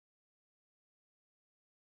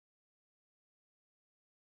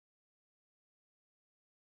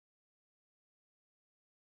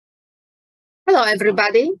Hello,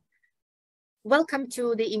 everybody. Welcome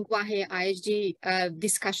to the INQAAHE ISG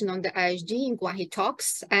discussion on the ISG INQAAHE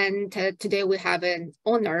Talks. And today we have an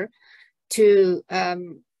honor to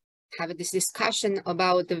have this discussion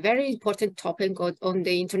about the very important topic on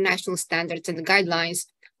the international standards and guidelines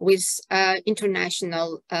with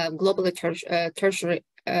international global tertiary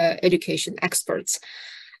education experts.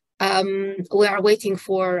 While we are waiting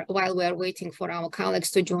for our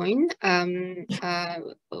colleagues to join,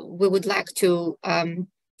 we would like to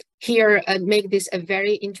make this a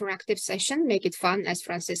very interactive session, make it fun, as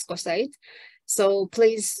Francisco said. So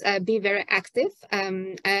please be very active.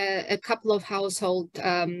 A couple of household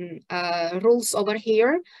rules over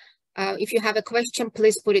here. If you have a question,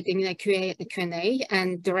 please put it in the Q&A,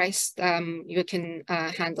 and the rest you can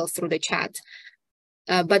handle through the chat.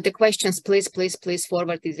 But the questions, please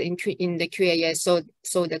forward this in the Q&A so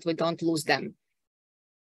that we don't lose them.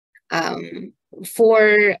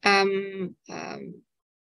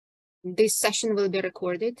 This session will be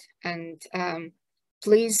recorded, and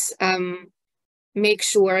please make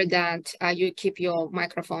sure that you keep your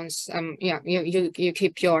microphones. You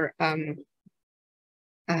keep your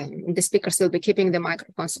the speakers will be keeping the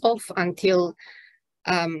microphones off until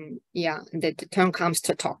the turn comes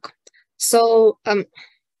to talk. So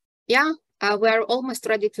we're almost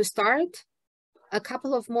ready to start. A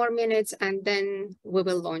couple of more minutes, and then we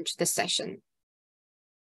will launch the session.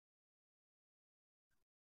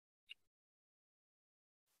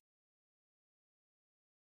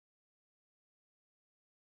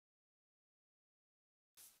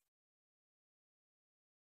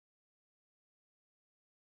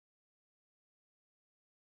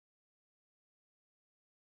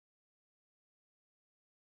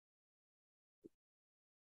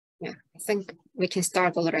 Yeah, I think we can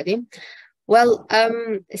start already. Well,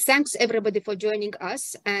 thanks everybody for joining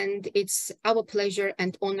us, and it's our pleasure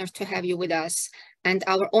and honor to have you with us, and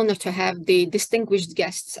our honor to have the distinguished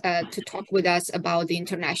guests to talk with us about the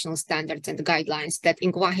international standards and guidelines that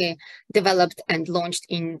INQAAHE developed and launched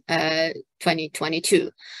in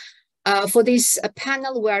 2022. For this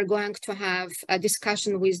panel, we are going to have a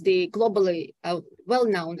discussion with the globally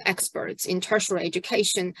well-known experts in tertiary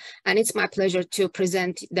education, and it's my pleasure to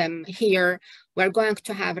present them here. We're going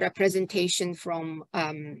to have representation from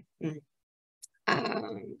UNESCO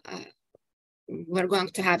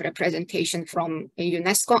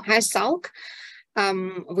ISGs,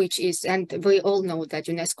 which is, and we all know that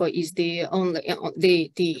UNESCO is the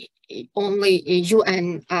only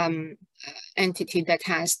UN entity that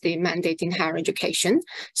has the mandate in higher education.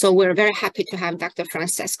 So we're very happy to have Dr.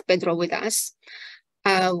 Francesc Pedro with us.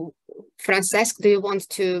 Francesc, do you want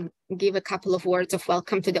to give a couple of words of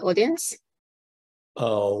welcome to the audience?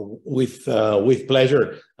 With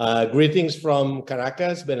pleasure. Greetings from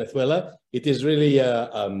Caracas, Venezuela. It is really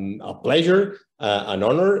a pleasure, an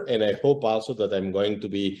honor, and I hope also that I'm going to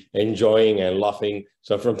be enjoying and laughing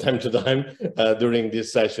from time to time during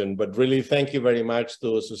this session. But really, thank you very much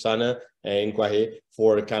to Susana and INQAAHE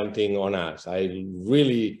for counting on us. I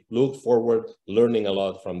really look forward to learning a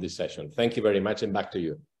lot from this session. Thank you very much, and back to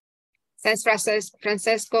you. Thanks, Francesc,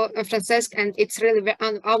 and it's really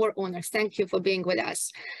our honor. Thank you for being with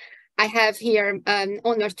us. I have here an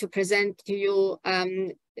honor to present to you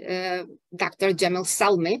Dr. Jamil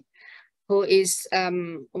Salmi, who is,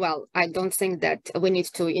 well, I don't think that we need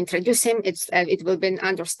to introduce him. It will be an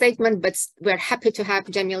understatement, but we're happy to have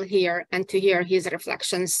Jamil here and to hear his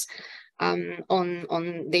reflections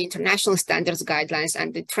on the international standards guidelines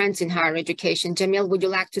and the trends in higher education. Jamil, would you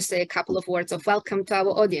like to say a couple of words of welcome to our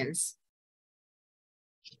audience?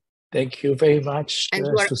 Thank you very much,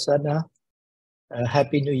 Susana.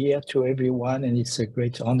 Happy New Year to everyone, and it's a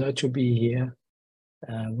great honor to be here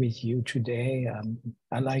with you today.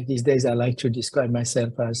 I like these days, I like to describe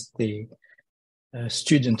myself as the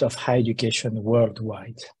student of higher education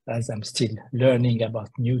worldwide, as I'm still learning about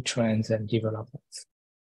new trends and developments.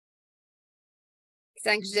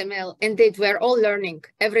 Thanks, Jamil. Indeed, we're all learning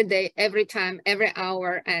every day, every time, every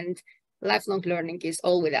hour, and lifelong learning is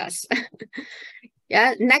all with us.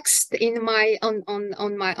 Yeah. Next, on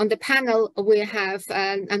the panel, we have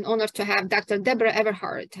an honor to have Dr. Deborah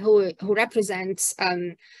Everhart, who represents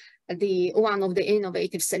one of the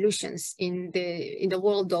innovative solutions in the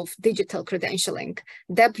world of digital credentialing.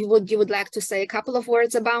 Deb, you would like to say a couple of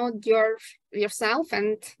words about yourself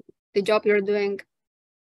and the job you're doing?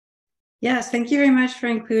 Yes, thank you very much for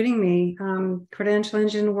including me. Credential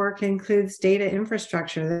engine work includes data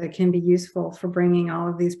infrastructure that can be useful for bringing all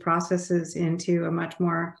of these processes into a much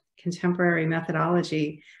more contemporary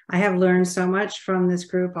methodology. I have learned so much from this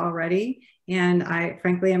group already, and I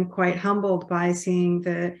frankly am quite humbled by seeing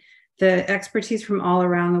the the expertise from all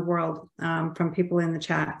around the world, from people in the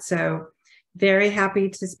chat. So very happy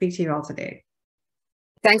to speak to you all today.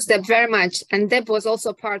 Thanks, Deb, very much. And Deb was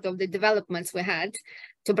also part of the developments we had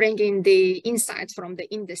to bring in the insights from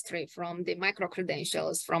the industry, from the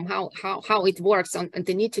micro-credentials, from how it works on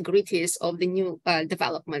the nitty-gritties of the new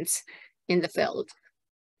developments in the field.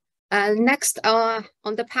 Next on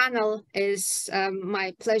the panel is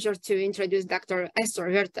my pleasure to introduce Dr. Esther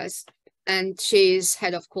Huertas, and she is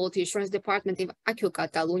head of quality assurance department in INQAAHE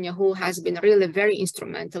Catalonia, who has been really very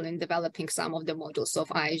instrumental in developing some of the modules of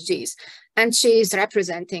ISGs. And she is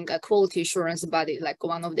representing a quality assurance body, like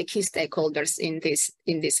one of the key stakeholders in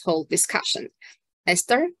this whole discussion.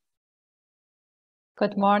 Esther?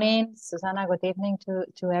 Good morning, Susanna. Good evening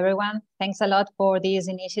to everyone. Thanks a lot for this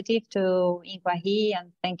initiative to INQAAHE,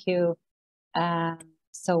 and thank you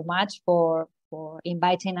so much for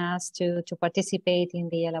inviting us to participate in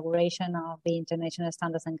the elaboration of the international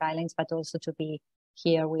standards and guidelines, but also to be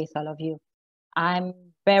here with all of you. I'm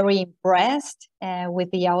very impressed with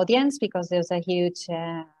the audience because there's a huge,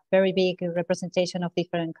 very big representation of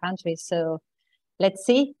different countries. So let's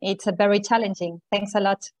see, it's a very challenging. Thanks a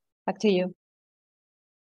lot. Back to you.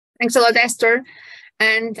 Thanks a lot, Esther.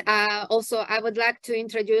 And also, I would like to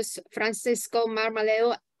introduce Francisco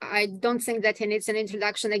Marmaleo. I don't think that he needs an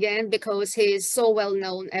introduction again because he is so well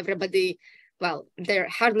known. Everybody, well, there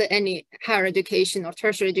hardly any higher education or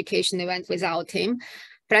tertiary education event without him.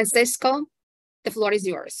 Francisco, the floor is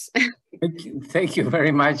yours. Thank you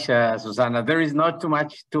very much, Susanna. There is not too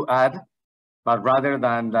much to add, but rather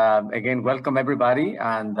than, again, welcome everybody,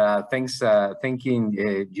 and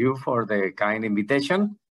thanking you for the kind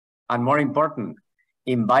invitation. And more important,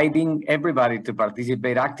 inviting everybody to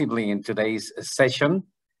participate actively in today's session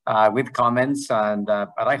with comments. And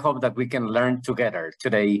but I hope that we can learn together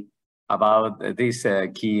today about this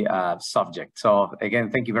key subject. So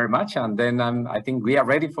again, thank you very much. And then I think we are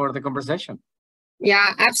ready for the conversation.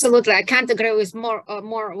 Yeah, absolutely. I can't agree with more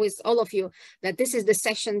with all of you that this is the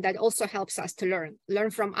session that also helps us to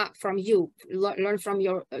learn from you, learn from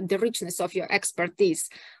the richness of your expertise,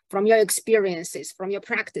 from your experiences, from your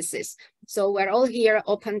practices. So we're all here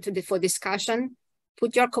open for discussion.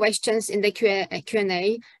 Put your questions in the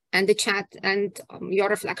Q&A and the chat, and your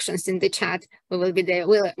reflections in the chat. We will be there.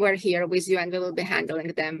 We're here with you, and we will be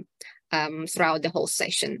handling them throughout the whole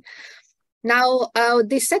session. Now,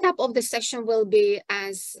 the setup of the session will be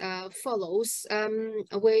as follows.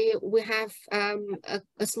 We have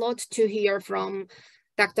a slot to hear from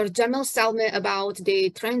Dr. Jamil Salme about the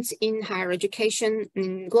trends in higher education,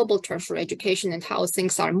 in global tertiary education, and how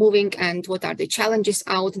things are moving and what are the challenges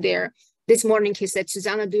out there. This morning he said,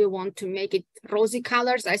 Susanna, do you want to make it rosy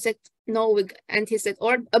colors? I said, no, and he said,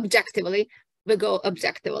 or objectively, we go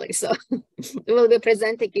objectively. So we will be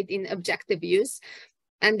presenting it in objective views.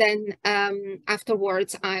 And then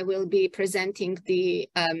afterwards, I will be presenting the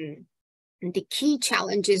key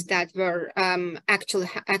challenges that were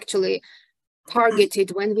actually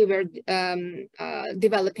targeted when we were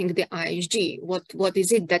developing the ISG. What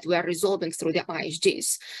is it that we are resolving through the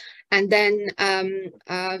ISGs? And then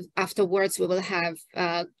afterwards, we will have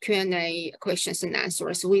Q&A, questions and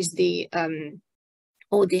answers with the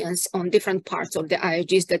audience on different parts of the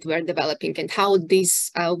ISGs that we're developing and how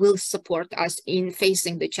this will support us in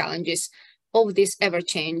facing the challenges of this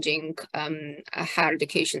ever-changing higher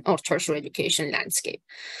education or tertiary education landscape.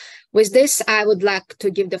 With this, I would like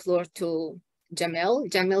to give the floor to Jamil.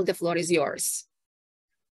 Jamil, the floor is yours.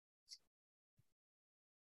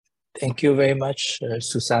 Thank you very much,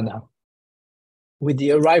 Susanna. With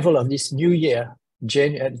the arrival of this new year,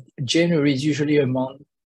 January is usually a month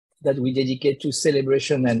that we dedicate to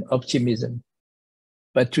celebration and optimism.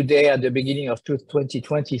 But today, at the beginning of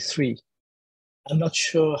 2023, I'm not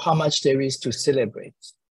sure how much there is to celebrate.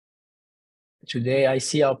 Today, I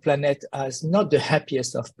see our planet as not the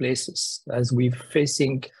happiest of places, as we're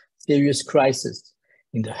facing serious crises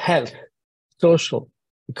in the health, social,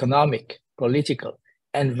 economic, political,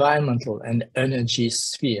 environmental, and energy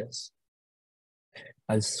spheres.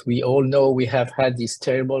 As we all know, we have had this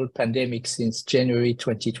terrible pandemic since January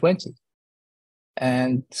 2020.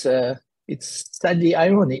 And it's sadly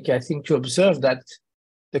ironic, I think, to observe that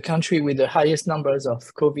the country with the highest numbers of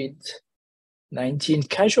COVID-19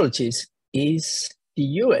 casualties is the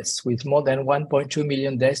US, with more than 1.2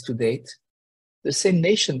 million deaths to date, the same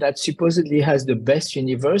nation that supposedly has the best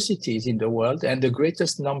universities in the world and the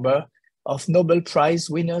greatest number of Nobel Prize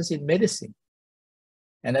winners in medicine.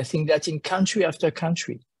 And I think that in country after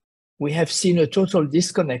country, we have seen a total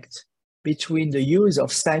disconnect between the use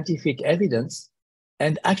of scientific evidence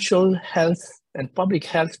and actual health and public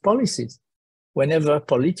health policies, whenever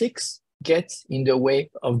politics get in the way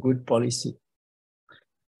of good policy.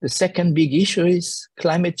 The second big issue is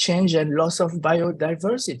climate change and loss of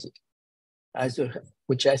biodiversity,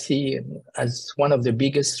 which I see as one of the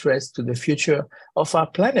biggest threats to the future of our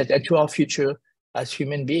planet and to our future as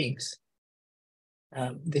human beings.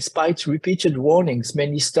 Despite repeated warnings,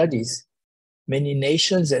 many studies, many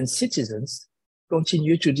nations and citizens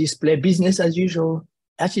continue to display business as usual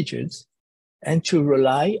attitudes and to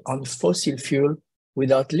rely on fossil fuel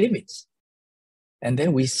without limits. And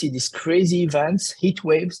then we see these crazy events, heat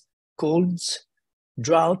waves, colds,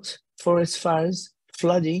 drought, forest fires,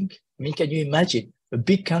 flooding. I mean, can you imagine a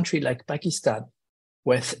big country like Pakistan,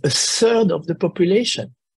 where a third of the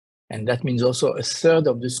population, and that means also a third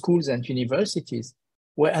of the schools and universities,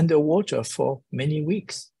 were underwater for many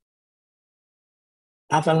weeks.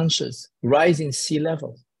 Avalanches, rise in sea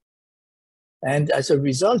level. And as a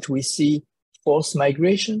result, we see forced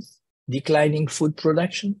migrations, declining food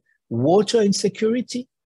production, water insecurity,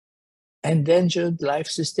 endangered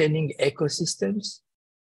life-sustaining ecosystems,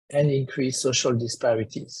 and increased social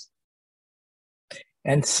disparities.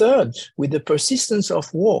 And third, with the persistence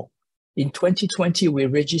of war, in 2020, we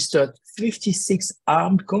registered 56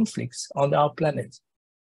 armed conflicts on our planet.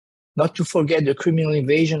 Not to forget the criminal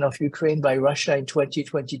invasion of Ukraine by Russia in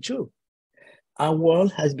 2022. Our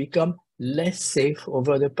world has become less safe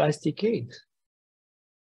over the past decade.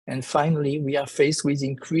 And finally, we are faced with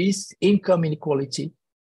increased income inequality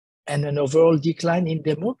and an overall decline in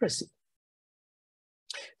democracy.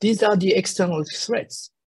 These are the external threats.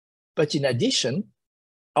 But in addition,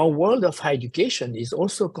 our world of higher education is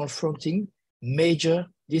also confronting major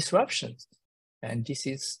disruptions. And this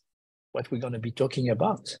is what we're going to be talking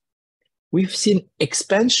about. We've seen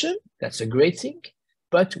expansion, that's a great thing,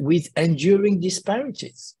 but with enduring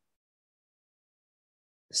disparities.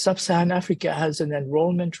 Sub-Saharan Africa has an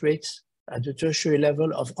enrollment rate at the tertiary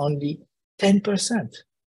level of only 10%.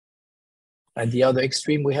 At the other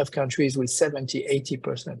extreme, we have countries with 70,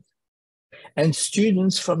 80%. And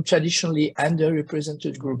students from traditionally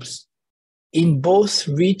underrepresented groups in both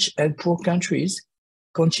rich and poor countries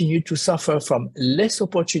continue to suffer from less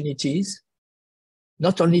opportunities,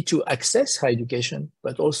 not only to access higher education,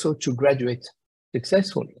 but also to graduate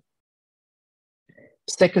successfully.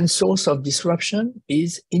 Second source of disruption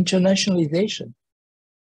is internationalization.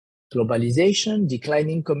 Globalization,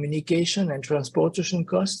 declining communication and transportation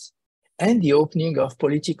costs, and the opening of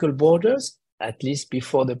political borders, at least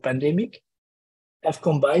before the pandemic, have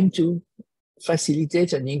combined to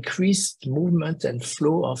facilitate an increased movement and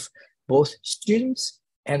flow of both students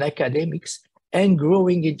and academics and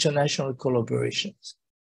growing international collaborations.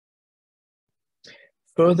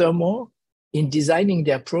 Furthermore, in designing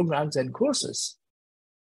their programs and courses,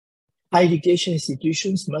 higher education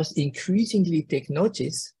institutions must increasingly take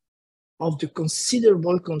notice of the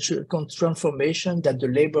considerable transformation that the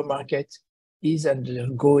labor market is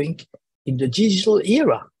undergoing in the digital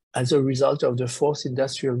era as a result of the fourth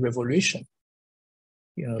industrial revolution.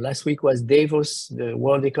 You know, last week was Davos, the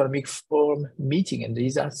World Economic Forum meeting, and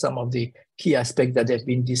these are some of the key aspects that they've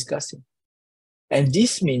been discussing. And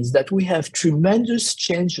this means that we have tremendous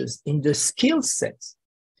changes in the skill sets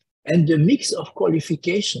and the mix of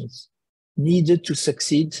qualifications needed to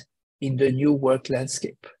succeed in the new work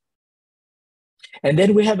landscape. And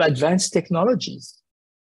then we have advanced technologies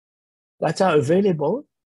that are available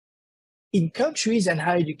in countries and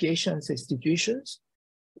higher education institutions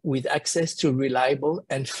with access to reliable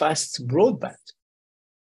and fast broadband.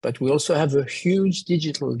 But we also have a huge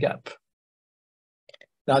digital gap.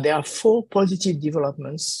 Now, there are 4 positive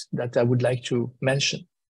developments that I would like to mention.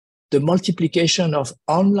 The multiplication of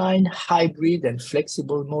online, hybrid, and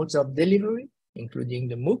flexible modes of delivery, including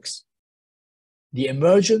the MOOCs. The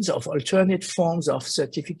emergence of alternate forms of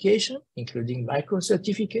certification, including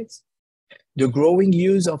micro-certificates. The growing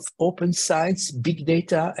use of open science, big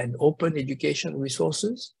data, and open education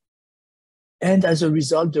resources. And as a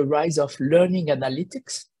result, the rise of learning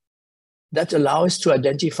analytics that allow us to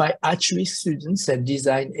identify at-risk students and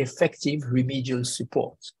design effective remedial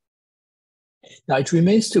support. Now, it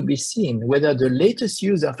remains to be seen whether the latest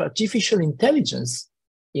use of artificial intelligence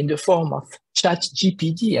in the form of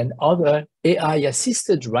ChatGPT and other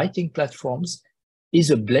AI-assisted writing platforms is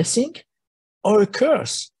a blessing or a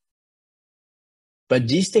curse. But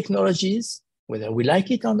these technologies, whether we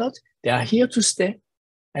like it or not, they are here to stay,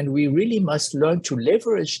 and we really must learn to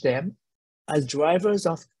leverage them as drivers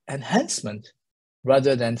of enhancement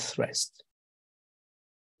rather than threats.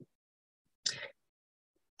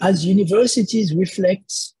 As universities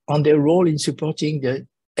reflect on their role in supporting the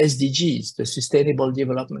SDGs, the Sustainable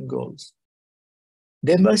Development Goals,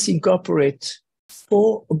 they must incorporate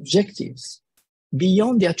 4 objectives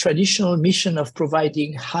beyond their traditional mission of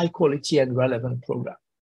providing high quality and relevant programs.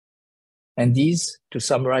 And these, to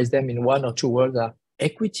summarize them in one or two words, are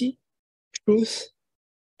equity, truth,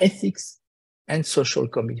 ethics, and social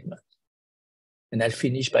commitment. And I'll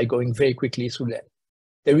finish by going very quickly through them.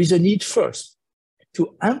 There is a need first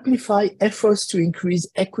to amplify efforts to increase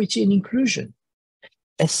equity and inclusion,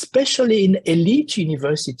 especially in elite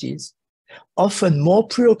universities, often more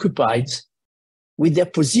preoccupied with their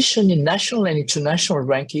position in national and international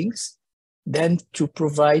rankings than to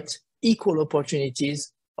provide equal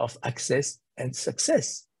opportunities of access and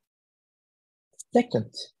success.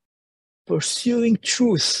 Second, pursuing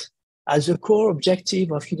truth as a core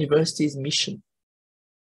objective of universities' mission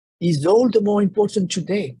is all the more important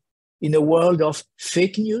today in a world of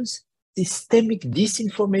fake news, systemic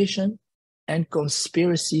disinformation, and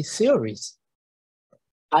conspiracy theories.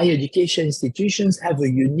 Higher education institutions have a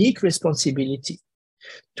unique responsibility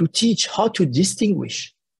to teach how to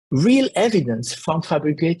distinguish real evidence from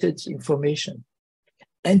fabricated information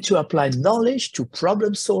and to apply knowledge to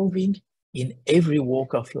problem solving in every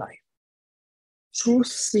walk of life.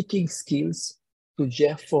 Truth-seeking skills should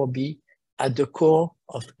therefore be at the core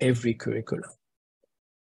of every curriculum.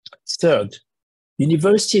 Third,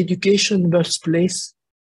 university education must place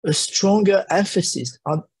a stronger emphasis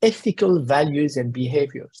on ethical values and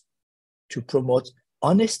behaviors to promote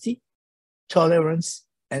honesty, tolerance,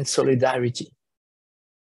 and solidarity.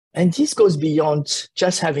 And this goes beyond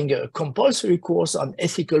just having a compulsory course on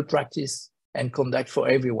ethical practice and conduct for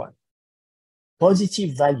everyone.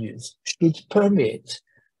 Positive values should permeate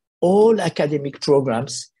all academic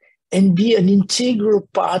programs and be an integral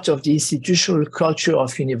part of the institutional culture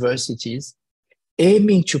of universities,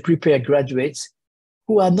 aiming to prepare graduates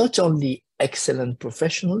who are not only excellent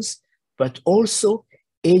professionals, but also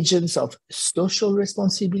agents of social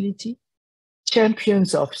responsibility,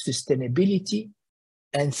 champions of sustainability,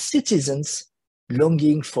 and citizens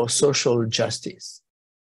longing for social justice.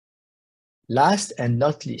 Last and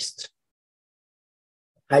not least,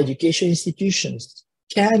 higher education institutions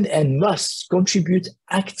can and must contribute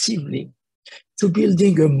actively to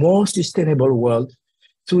building a more sustainable world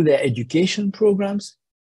through their education programs,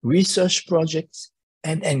 research projects,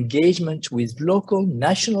 and engagement with local,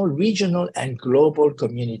 national, regional, and global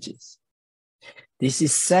communities. This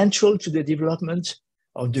is central to the development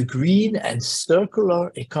of the green and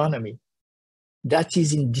circular economy that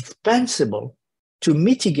is indispensable to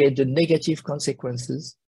mitigate the negative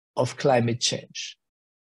consequences of climate change.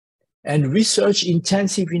 And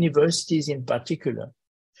research-intensive universities in particular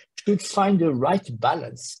should find the right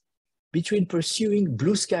balance between pursuing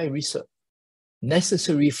blue sky research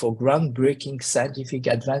necessary for groundbreaking scientific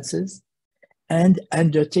advances and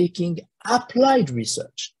undertaking applied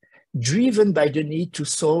research driven by the need to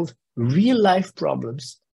solve real-life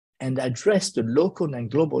problems and address the local and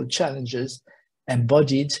global challenges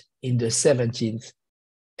embodied in the 17th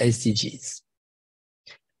SDGs.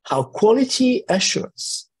 How quality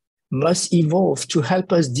assurance must evolve to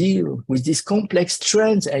help us deal with these complex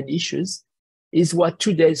trends and issues is what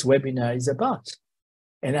today's webinar is about.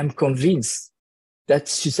 And I'm convinced that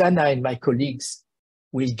Susanna and my colleagues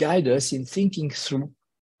will guide us in thinking through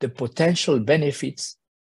the potential benefits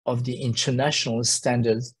of the international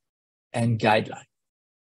standards and guidelines.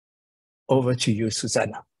 Over to you,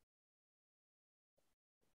 Susanna.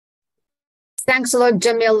 Thanks a lot,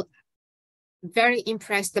 Jamil. Very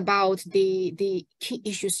impressed about the key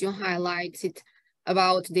issues you highlighted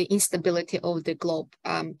about the instability of the globe,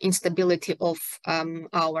 instability of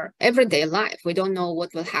our everyday life. We don't know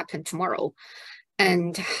what will happen tomorrow,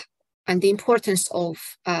 and the importance of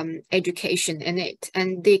education in it,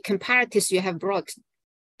 and the comparatives you have brought.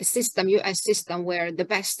 The system, US system, where the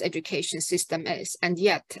best education system is, and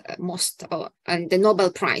yet and the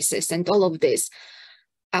Nobel Prizes and all of this.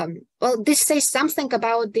 Well, this says something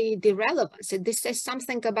about the relevance. This says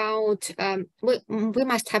something about we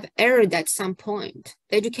must have erred at some point.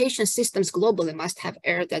 The education systems globally must have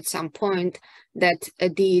erred at some point that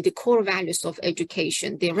the core values of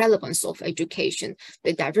education, the relevance of education,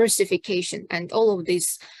 the diversification, and all of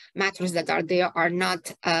these matters that are there are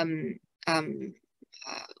not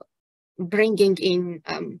bringing in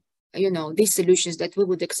these solutions that we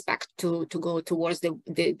would expect to go towards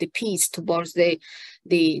the peace, towards the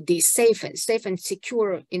safe and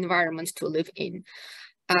secure environment to live in.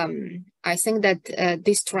 I think that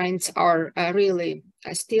these trends are really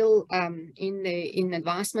still in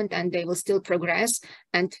advancement, and they will still progress.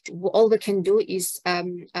 And all we can do is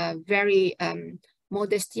a very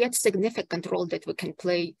modest yet significant role that we can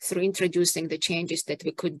play through introducing the changes that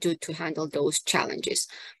we could do to handle those challenges.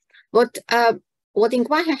 What What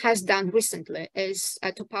INQAAHE has done recently is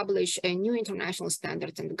to publish a new international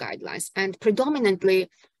standards and guidelines, and predominantly,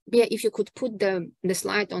 if you could put the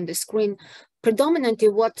slide on the screen, predominantly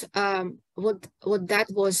what that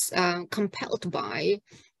was compelled by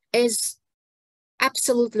is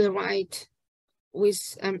absolutely right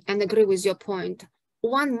with and agree with your point.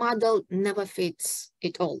 One model never fits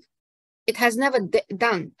it all. It has never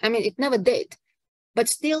done. I mean, it never did. But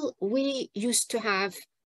still, we used to have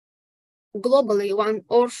globally one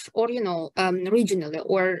or regionally,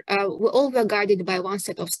 or we all were guided by one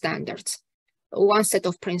set of standards, one set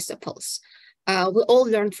of principles. We all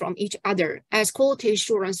learned from each other as quality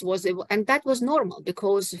assurance was, and that was normal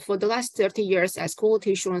because for the last 30 years, as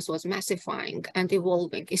quality assurance was massifying and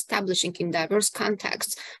evolving, establishing in diverse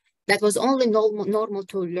contexts, that was only normal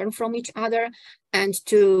to learn from each other and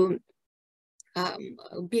to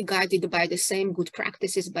be guided by the same good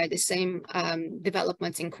practices, by the same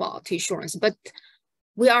developments in quality assurance. But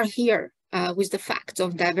we are here with the fact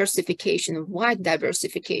of diversification, of wide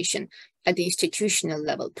diversification at the institutional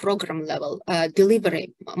level, program level,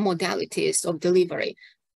 delivery, modalities of delivery.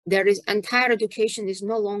 There is, and higher education is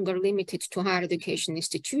no longer limited to higher education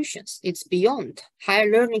institutions. It's beyond. Higher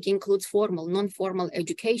learning includes formal, non-formal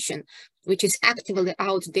education, which is actively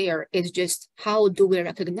out there. It's just how do we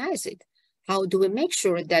recognize it? How do we make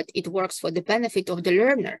sure that it works for the benefit of the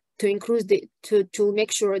learner, to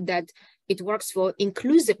make sure that it works for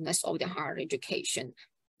inclusiveness of the higher education,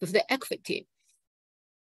 with the equity.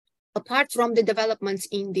 Apart from the developments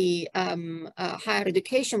in the higher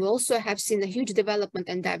education, we also have seen a huge development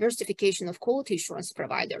and diversification of quality assurance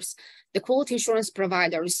providers. The quality assurance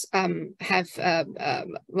providers have,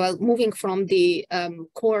 well, moving from the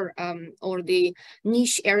core or the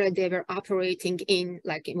niche area they were operating in,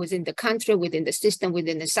 like within the country, within the system,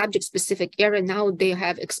 within the subject-specific area, now they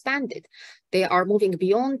have expanded. They are moving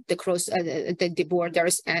beyond the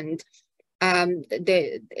borders, and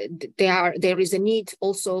there is a need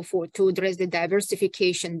also to address the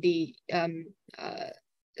diversification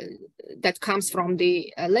that comes from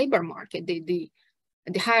the labor market, the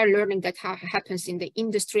higher learning that happens in the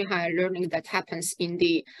industry, higher learning that happens in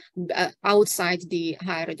the outside the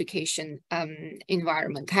higher education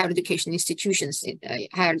environment, higher education institutions.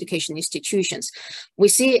 We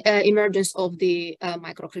see emergence of the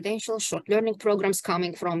micro-credential, short learning programs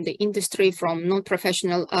coming from the industry, from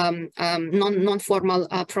non-professional, non-formal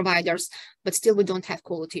providers, but still we don't have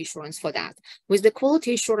quality assurance for that. With the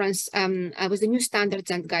quality assurance, with the new standards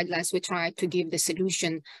and guidelines, we try to give the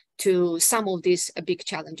solution to some of these big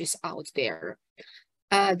challenges out there.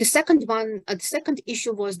 The second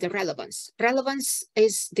issue was the relevance. Relevance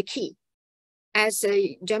is the key. As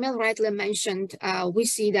Jamil rightly mentioned, we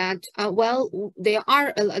see that, well, there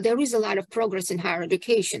is a lot of progress in higher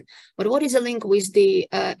education, but what is the link with the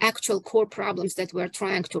actual core problems that we're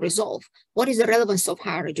trying to resolve? What is the relevance of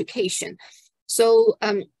higher education? So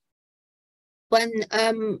when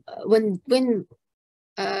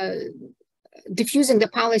diffusing the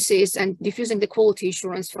policies and diffusing the quality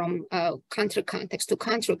assurance from country context to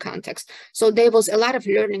country context. So there was a lot of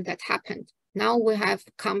learning that happened. Now we have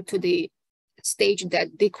come to the stage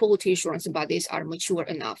that the quality assurance bodies are mature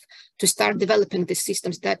enough to start developing the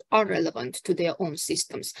systems that are relevant to their own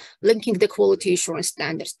systems, linking the quality assurance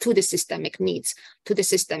standards to the systemic needs, to the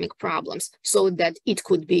systemic problems, so that it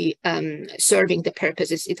could be serving the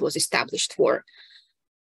purposes it was established for.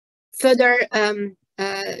 Further,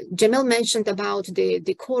 Jamil mentioned about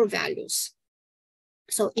the core values.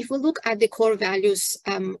 So if we look at the core values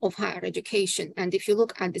of higher education, and if you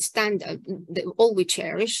look at the standard, all we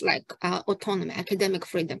cherish, like autonomy, academic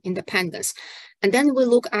freedom, independence, and then we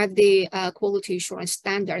look at the quality assurance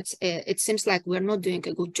standards, it seems like we're not doing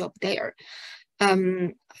a good job there.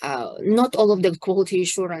 Not all of the quality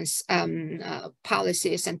assurance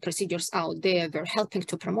policies and procedures out there were helping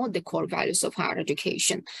to promote the core values of higher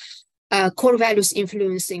education. Core values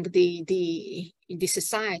influencing the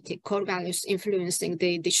society, core values influencing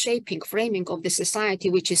the shaping, framing of the society,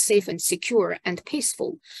 which is safe and secure and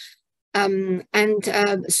peaceful.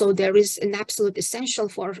 So there is an absolute essential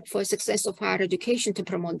for success of higher education to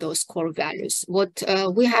promote those core values. What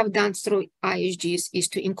we have done through ISGs is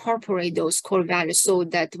to incorporate those core values so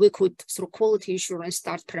that we could, through quality assurance,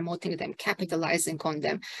 start promoting them, capitalizing on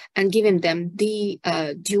them, and giving them the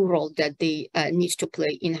due role that they need to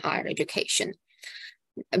play in higher education.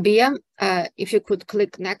 Bia, if you could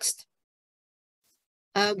click next.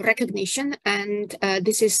 Recognition, and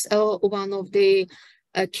this is one of the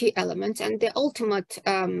key elements, and the ultimate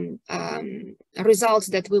results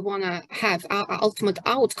that we want to have, our ultimate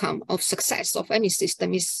outcome of success of any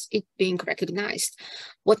system is it being recognized.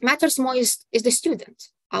 What matters more is the student.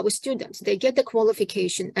 our students. They get the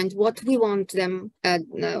qualification and what we want them,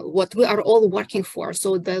 what we are all working for,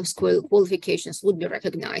 so those qualifications would be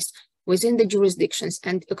recognized within the jurisdictions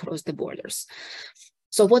and across the borders.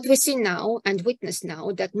 So what we see now and witness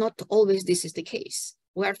now that not always this is the case.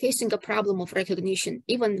 We are facing a problem of recognition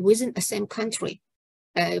even within the same country.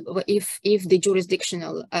 If the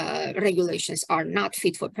jurisdictional regulations are not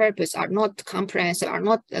fit for purpose, are not comprehensive, are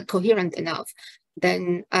not coherent enough,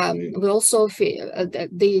 then we also feel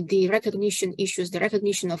the recognition issues, the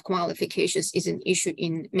recognition of qualifications is an issue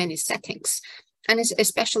in many settings, and it's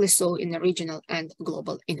especially so in the regional and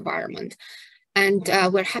global environment. And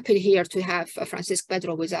we're happy here to have Francisco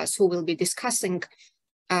Pedro with us, who will be discussing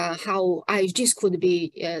how ISGs could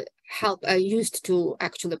be used to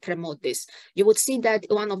actually promote this. You would see that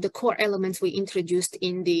one of the core elements we introduced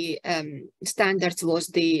in the standards was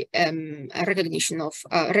the recognition of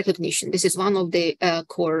recognition. This is one of the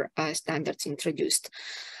core standards introduced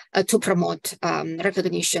to promote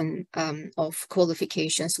recognition of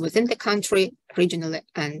qualifications within the country, regionally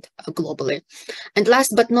and globally. And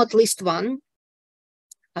last but not least one,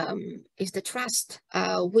 is the trust.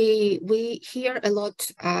 We hear a lot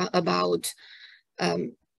about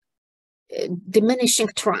diminishing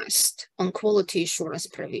trust on quality assurance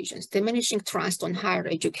provisions, diminishing trust on higher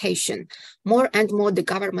education. More and more the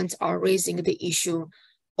governments are raising the issue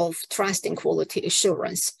of trust in quality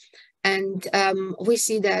assurance. And we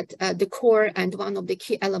see that the core and one of the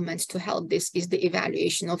key elements to help this is the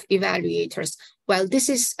evaluation of evaluators. While this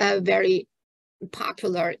is very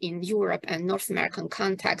popular in Europe and North American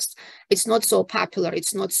context, it's not so popular,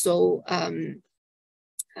 it's not so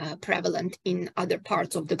prevalent in other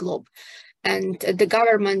parts of the globe. And the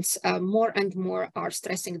governments more and more are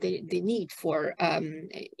stressing the need for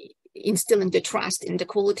instilling the trust in the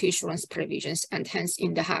quality assurance provisions and hence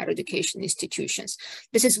in the higher education institutions.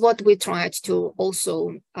 This is what we tried to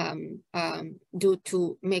also do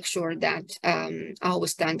to make sure that our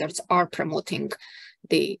standards are promoting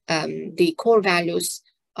the core values,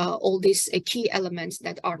 all these key elements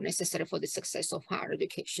that are necessary for the success of higher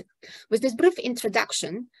education. With this brief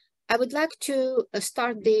introduction, I would like to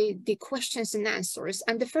start the questions and answers.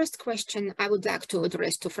 And the first question I would like to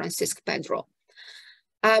address to Francisco Pedro.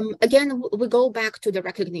 Again, we go back to the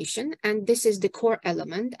recognition, and this is the core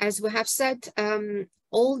element. As we have said,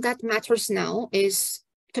 all that matters now is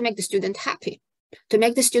to make the student happy. To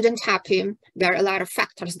make the student happy, there are a lot of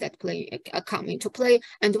factors that come into play,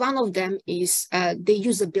 and one of them is the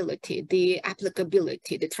usability, the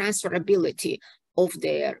applicability, the transferability of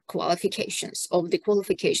their qualifications, of the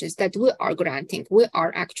qualifications that we are granting. We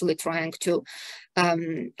are actually trying to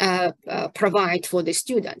provide for the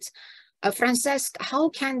students. Francesca, how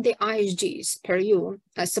can the ISGs, per you,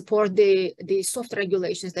 support the soft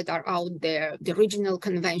regulations that are out there, the regional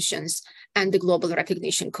conventions and the global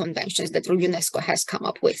recognition conventions that UNESCO has come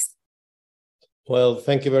up with? Well,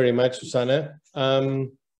 thank you very much, Susanna.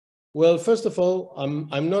 Well, first of all,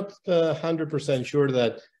 I'm not 100% sure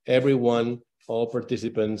that everyone, all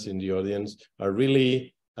participants in the audience, are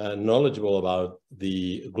really knowledgeable about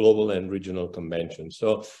the global and regional conventions.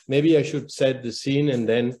 So maybe I should set the scene and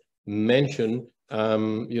then mention,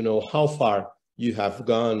 how far you have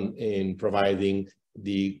gone in providing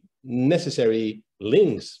the necessary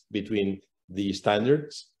links between the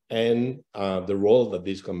standards and the role that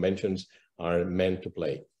these conventions are meant to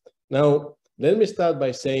play. Now, let me start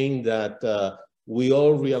by saying that we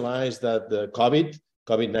all realize that the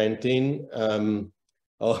COVID-19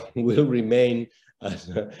 will remain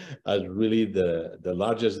as really the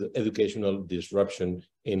largest educational disruption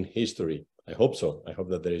in history. I hope so. I hope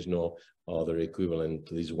that there is no other equivalent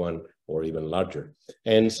to this one or even larger.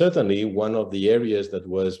 And certainly one of the areas that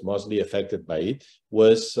was mostly affected by it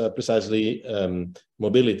was precisely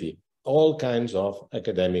mobility, all kinds of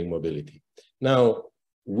academic mobility. Now,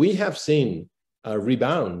 we have seen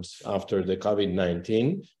rebounds after the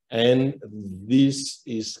COVID-19, and this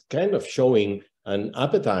is kind of showing an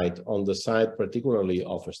appetite on the side, particularly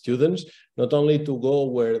of students, not only to go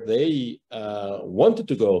where they wanted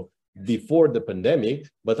to go before the pandemic,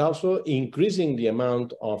 but also increasing the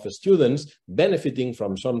amount of students benefiting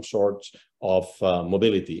from some sorts of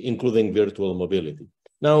mobility, including virtual mobility.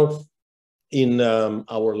 Now, in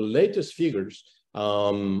our latest figures,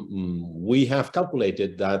 we have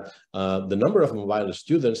calculated that the number of mobile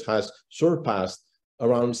students has surpassed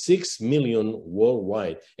around 6 million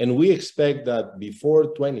worldwide. And we expect that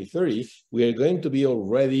before 2030, we are going to be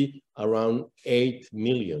already around 8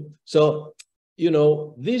 million. So,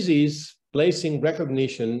 this is placing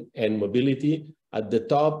recognition and mobility at the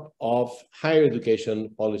top of higher education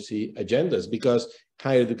policy agendas, because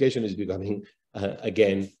higher education is becoming,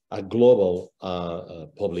 again, a global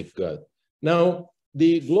public good. Now,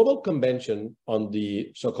 the Global Convention on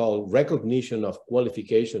the so-called recognition of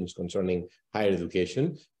qualifications concerning higher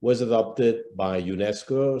education was adopted by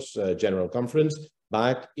UNESCO's General Conference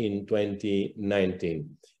back in 2019.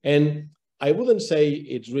 And I wouldn't say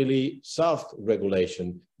it's really soft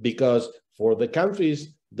regulation, because for the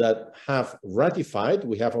countries that have ratified,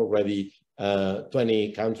 we have already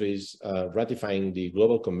 20 countries ratifying the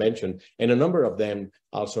Global Convention, and a number of them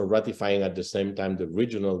also ratifying at the same time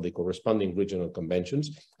the corresponding regional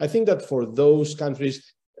conventions. I think that for those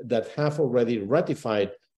countries that have already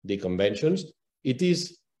ratified the conventions, it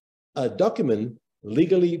is a document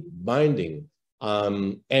legally binding.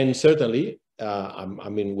 And certainly, I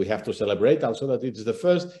mean, we have to celebrate also that it's the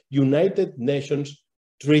first United Nations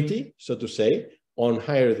treaty, so to say, on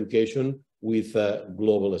higher education with a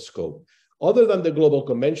global scope. Other than the Global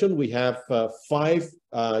Convention, we have 5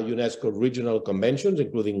 UNESCO regional conventions,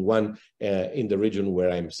 including one in the region where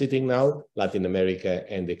I'm sitting now, Latin America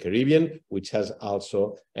and the Caribbean, which has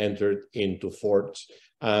also entered into force.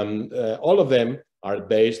 All of them are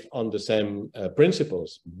based on the same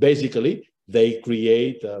principles. Basically, they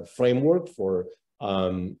create a framework for,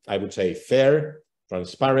 I would say, fair,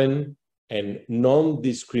 transparent, and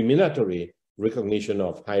non-discriminatory recognition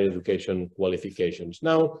of higher education qualifications.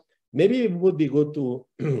 Now, maybe it would be good to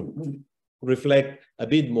reflect a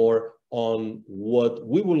bit more on what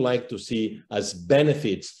we would like to see as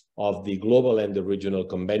benefits of the global and the regional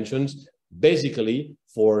conventions, basically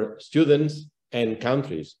for students and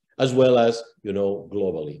countries, as well as,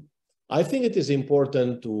 globally. I think it is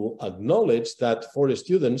important to acknowledge that for the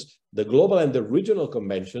students, the global and the regional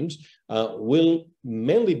conventions will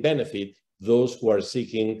mainly benefit those who are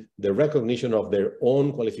seeking the recognition of their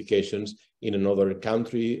own qualifications in another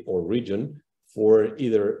country or region for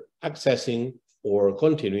either accessing or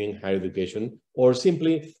continuing higher education, or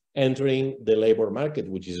simply entering the labor market,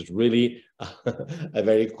 which is really a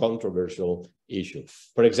very controversial issue.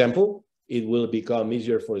 For example, it will become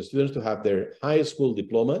easier for students to have their high school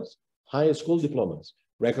diplomas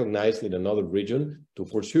recognized in another region to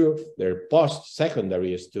pursue their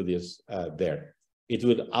post-secondary studies there. It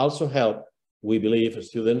would also help, we believe,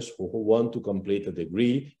 students who want to complete a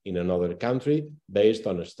degree in another country based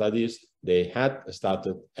on studies they had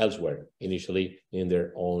started elsewhere, initially in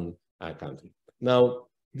their own country. Now,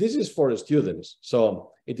 this is for students,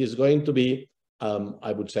 so it is going to be,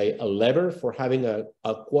 I would say, a lever for having a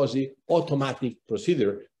quasi-automatic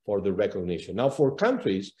procedure for the recognition. Now, for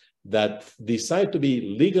countries that decide to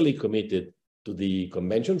be legally committed to the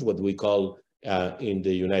conventions, what we call in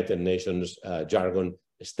the United Nations jargon,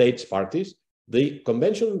 states parties, the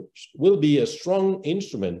convention will be a strong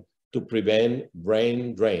instrument to prevent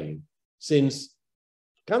brain drain, since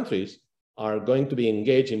countries are going to be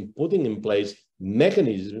engaged in putting in place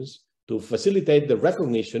mechanisms to facilitate the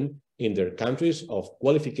recognition in their countries of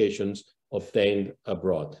qualifications obtained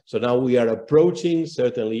abroad. So now we are approaching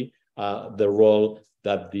certainly the role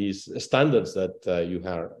that these standards that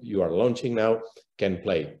you are launching now can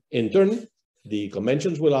play. In turn, the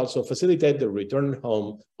conventions will also facilitate the return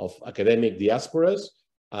home of academic diasporas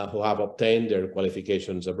who have obtained their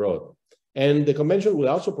qualifications abroad. And the convention will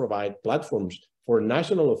also provide platforms for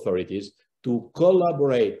national authorities to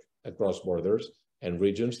collaborate across borders and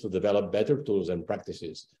regions to develop better tools and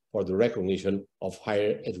practices for the recognition of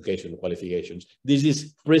higher education qualifications. This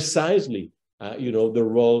is precisely the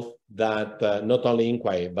role that not only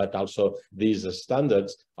INQAAHE, but also these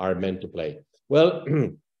standards are meant to play. Well,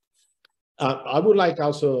 I would like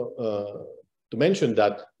also to mention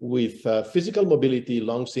that with physical mobility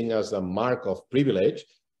long seen as a mark of privilege,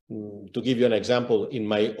 to give you an example, in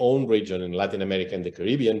my own region in Latin America and the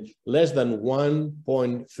Caribbean, less than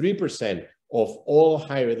 1.3% of all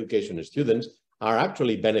higher education students are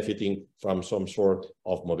actually benefiting from some sort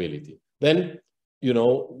of mobility. Then,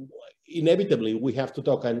 inevitably, we have to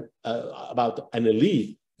talk about an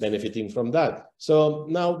elite benefiting from that. So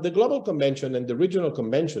now the Global Convention and the regional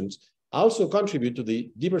conventions also contribute to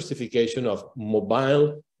the diversification of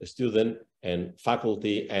mobile student and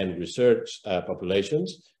faculty and research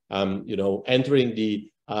populations, entering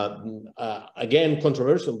the, again,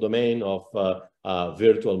 controversial domain of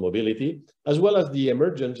virtual mobility, as well as the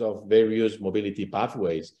emergence of various mobility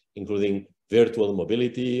pathways, including virtual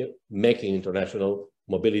mobility, making international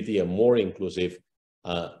mobility a more inclusive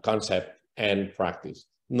concept and practice.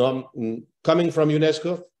 Now, coming from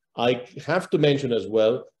UNESCO, I have to mention as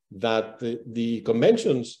well that the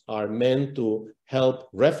conventions are meant to help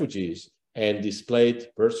refugees and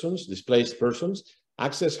displaced persons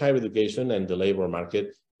access higher education and the labor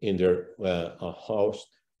market in their host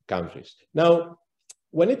countries. Now,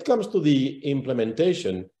 when it comes to the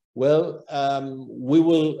implementation, Well, we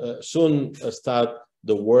will soon start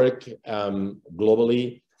the work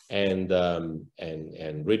globally and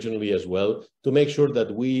regionally as well to make sure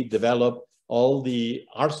that we develop all the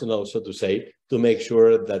arsenal, so to say, to make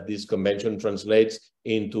sure that this convention translates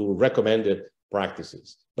into recommended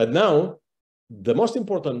practices. But now, the most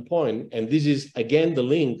important point, and this is again the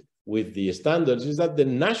link with the standards, is that the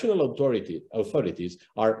national authorities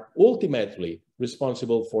are ultimately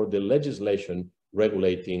responsible for the legislation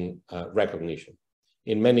regulating recognition.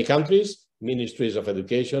 In many countries, ministries of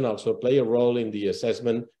education also play a role in the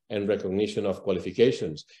assessment and recognition of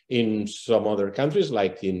qualifications. In some other countries,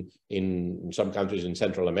 like in some countries in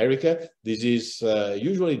Central America, this is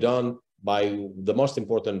usually done by the most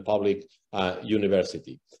important public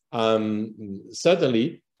university.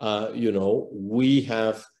 Certainly, we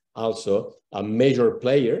have also a major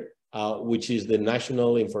player, which is the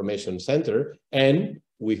National Information Center, and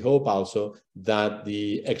we hope also that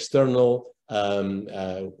the external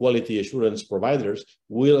quality assurance providers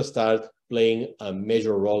will start playing a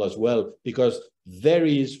major role as well, because there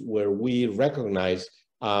is where we recognize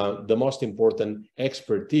the most important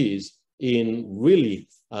expertise in really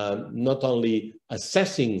not only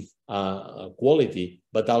assessing quality,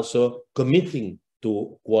 but also committing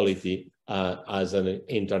to quality as an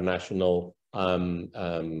international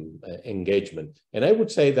engagement. And I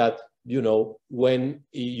would say that, when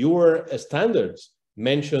your standards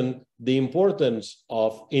mention the importance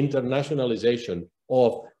of internationalization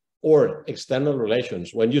of or external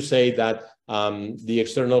relations, when you say that the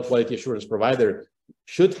external quality assurance provider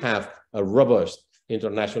should have a robust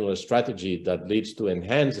international strategy that leads to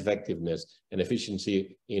enhanced effectiveness and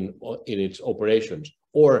efficiency in its operations,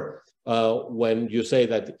 or when you say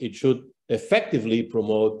that it should effectively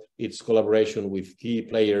promote its collaboration with key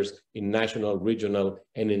players in national, regional,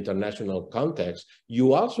 and international contexts,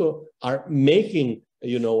 you also are making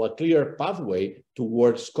a clear pathway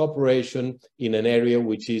towards cooperation in an area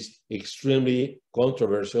which is extremely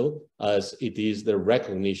controversial, as it is the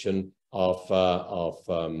recognition of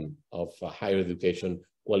higher education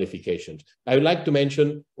qualifications. I would like to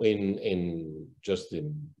mention, in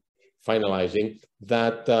finalizing,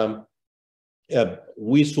 that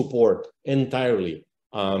we support entirely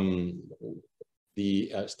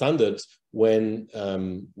the standards when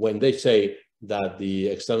they say that the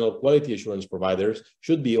external quality assurance providers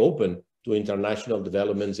should be open to international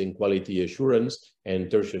developments in quality assurance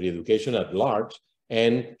and tertiary education at large,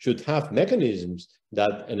 and should have mechanisms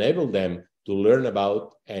that enable them to learn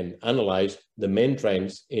about and analyze the main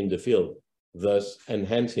trends in the field, thus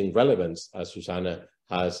enhancing relevance, as Susana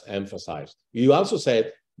has emphasized. You also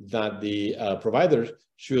said that the providers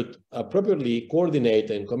should appropriately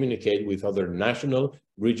coordinate and communicate with other national,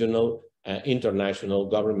 regional, international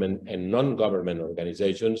government and non-government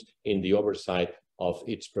organizations in the oversight of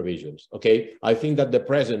its provisions. Okay, I think that the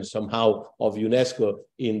presence somehow of UNESCO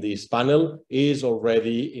in this panel is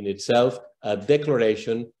already in itself a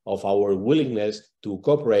declaration of our willingness to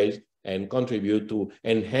cooperate and contribute to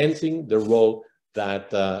enhancing the role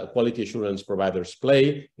that quality assurance providers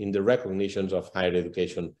play in the recognitions of higher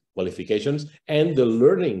education qualifications and the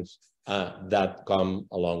learnings that come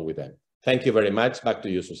along with them. Thank you very much. Back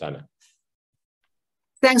to you, Susana.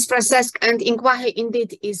 Thanks, Francesc. And INQAAHE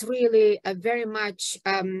indeed is really very much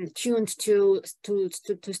tuned to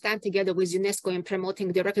stand together with UNESCO in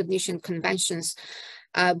promoting the recognition conventions,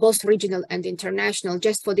 both regional and international.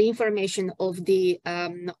 Just for the information of the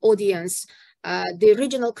audience, the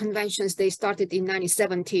regional conventions, they started in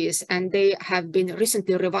 1970s and they have been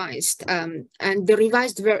recently revised. And the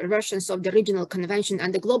revised versions of the regional convention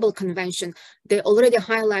and the global convention, they already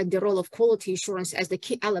highlight the role of quality assurance as the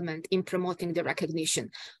key element in promoting the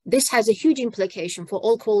recognition. This has a huge implication for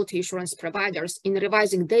all quality assurance providers in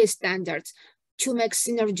revising their standards to make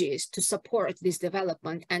synergies to support this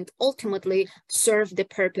development and ultimately serve the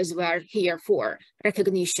purpose we are here for,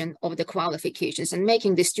 recognition of the qualifications and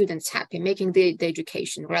making the students happy, making the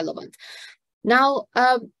education relevant. Now,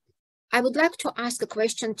 I would like to ask a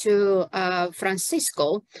question to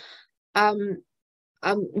Francisco,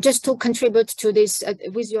 just to contribute to this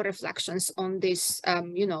with your reflections on this,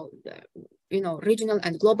 regional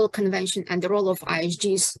and global convention and the role of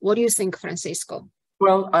ISGs. What do you think, Francisco?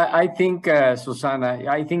 Well, I think, Susana,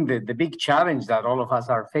 I think the big challenge that all of us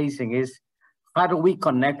are facing is how do we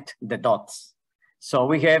connect the dots? So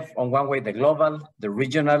we have, on one way, the global, the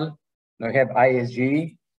regional, we have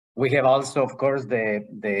ISG. We have also, of course,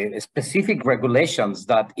 the specific regulations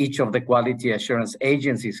that each of the quality assurance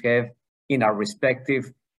agencies have in our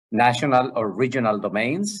respective national or regional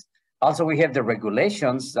domains. Also, we have the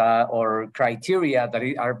regulations or criteria that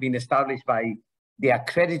are being established by the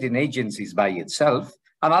accrediting agencies by itself.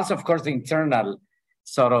 and also, of course, the internal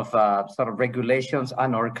sort of regulations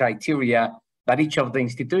and or criteria that each of the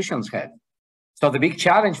institutions have. So the big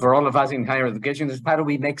challenge for all of us in higher education is how do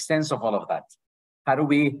we make sense of all of that? How do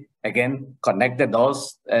we, again, connect the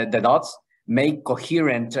dots, make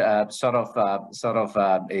coherent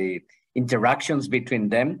interactions between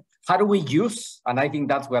them? How do we use, and I think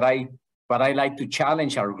that's what I like to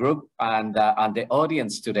challenge our group and the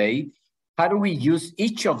audience today, how do we use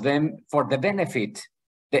each of them for the benefit,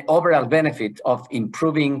 the overall benefit of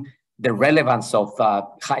improving the relevance of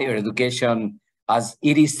higher education as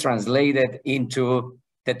it is translated into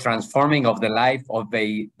the transforming of the life of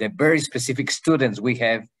the very specific students we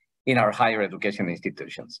have in our higher education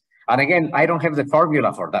institutions. And again, I don't have the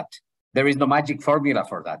formula for that. There is no magic formula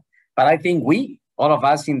for that. But I think all of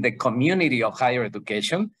us in the community of higher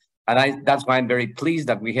education, and that's why I'm very pleased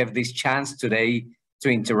that we have this chance today to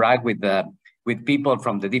interact with people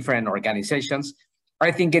from the different organizations.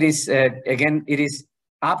 I think it is, again, it is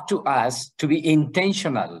up to us to be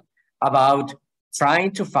intentional about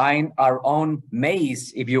trying to find our own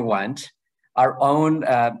maze, if you want, our own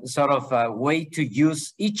way to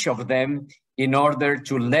use each of them in order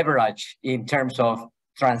to leverage in terms of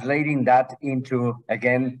translating that into,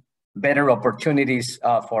 again, better opportunities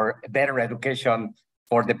for better education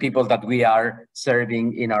for the people that we are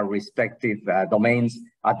serving in our respective domains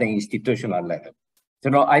at the institutional level.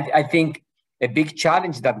 So, I think a big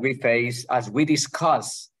challenge that we face as we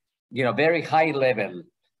discuss, very high level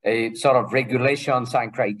sort of regulations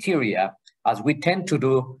and criteria, as we tend to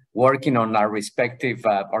do working on our respective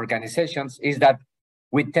organizations, is that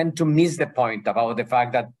we tend to miss the point about the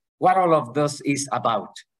fact that what all of this is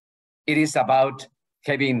about. It is about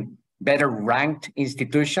having better ranked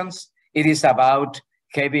institutions. It is about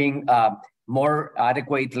having more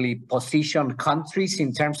adequately positioned countries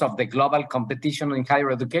in terms of the global competition in higher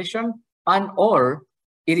education, or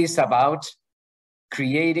it is about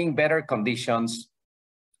creating better conditions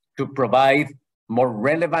to provide more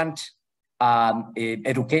relevant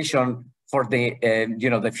education for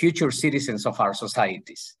the future citizens of our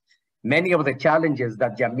societies. Many of the challenges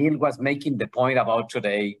that Jamil was making the point about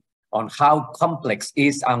today on how complex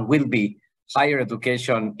is and will be higher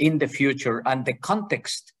education in the future and the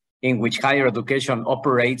context in which higher education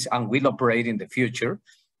operates and will operate in the future,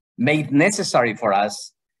 made necessary for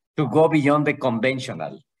us to go beyond the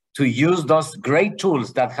conventional, to use those great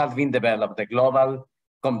tools that have been developed, the global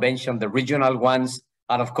convention, the regional ones,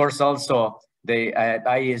 and of course also the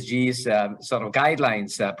ISGs sort of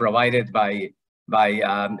guidelines provided by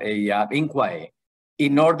INQAAHE,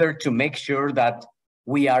 in order to make sure that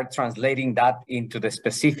we are translating that into the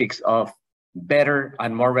specifics of better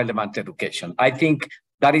and more relevant education. I think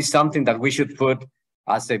that is something that we should put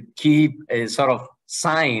as a key sort of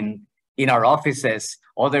sign in our offices.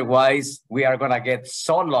 Otherwise, we are going to get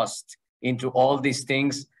so lost into all these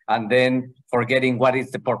things and then forgetting what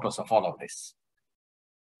is the purpose of all of this.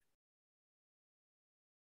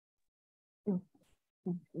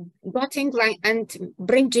 Botting line and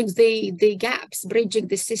bridging the gaps, bridging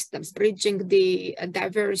the systems, bridging the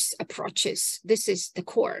diverse approaches. This is the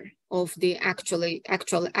core of the actual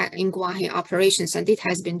INQAAHE operations, and it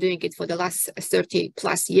has been doing it for the last 30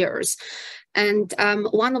 plus years. And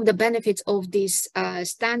one of the benefits of these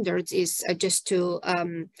standards is just to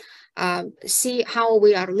see how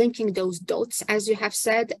we are linking those dots, as you have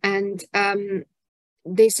said, and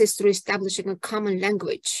this is through establishing a common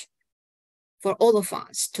language for all of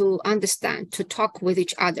us to understand, to talk with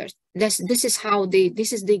each other. This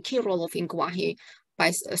is the key role of INQAAHE,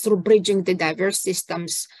 through bridging the diverse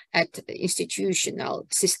systems at institutional,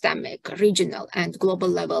 systemic, regional, and global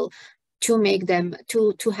level, to make them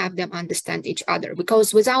to have them understand each other.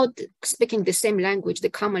 Because without speaking the same language,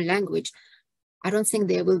 the common language, I don't think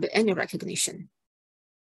there will be any recognition.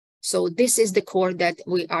 So this is the core that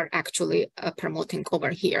we are actually promoting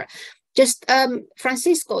over here. Just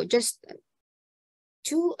Francisco, just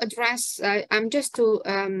to address, to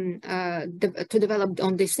develop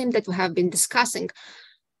on the theme that we have been discussing.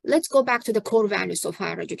 Let's go back to the core values of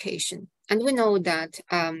higher education. And we know that,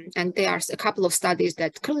 and there's a couple of studies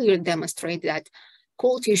that clearly demonstrate that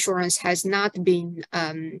quality assurance has not been,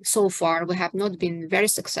 so far, we have not been very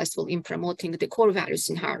successful in promoting the core values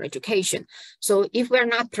in higher education. So if we're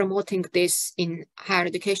not promoting this in higher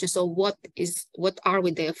education, so what are we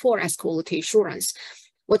there for as quality assurance?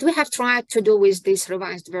 What we have tried to do with this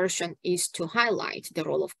revised version is to highlight the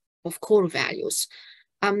role of core values.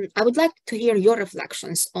 I would like to hear your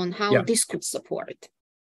reflections on how this could support it.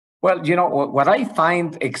 Well, what I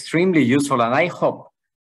find extremely useful, and I hope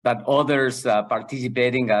that others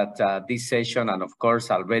participating at this session, and of course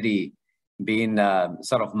already been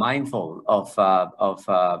sort of mindful of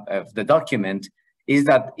the document is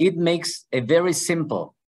that it makes a very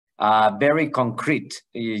simple, very concrete,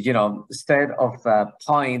 set of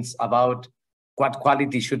points about what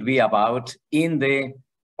quality should be about in the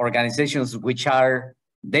organizations which are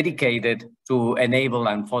dedicated to enable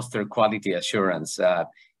and foster quality assurance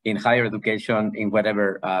in higher education in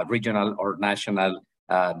whatever regional or national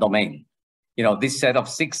domain. This set of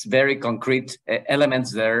 6 very concrete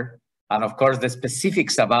elements there, and of course the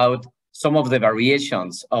specifics about some of the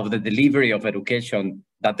variations of the delivery of education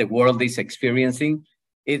that the world is experiencing,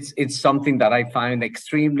 it's something that I find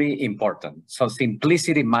extremely important. So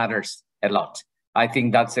simplicity matters a lot. I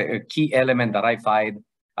think that's a key element that I find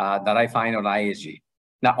on ISG.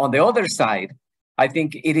 Now, on the other side, I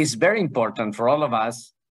think it is very important for all of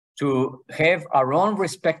us to have our own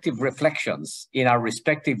respective reflections in our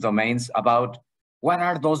respective domains about what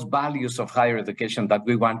are those values of higher education that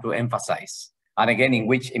we want to emphasize. And again,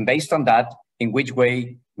 based on that, in which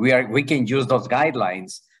way we can use those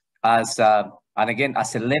guidelines as a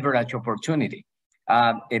leverage opportunity.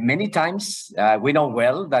 Many times, we know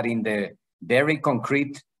well that in the very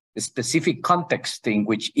concrete, specific context in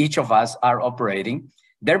which each of us are operating,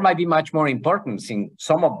 there might be much more importance in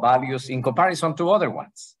some of values in comparison to other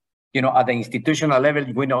ones. At the institutional level,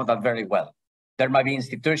 we know that very well. There might be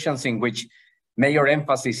institutions in which major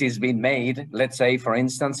emphasis is being made, let's say, for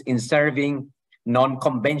instance, in serving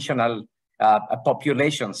non-conventional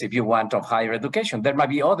populations, if you want, of higher education. There might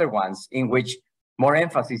be other ones in which more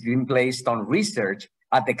emphasis is being placed on research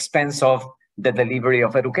at the expense of the delivery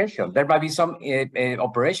of education. There might be some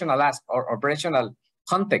operational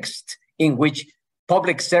context in which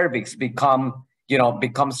public service becomes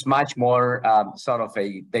much more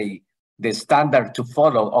the standard to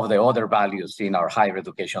follow of the other values in our higher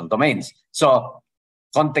education domains. So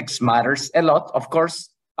context matters a lot, of course.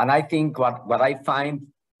 And I think what I find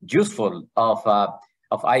useful of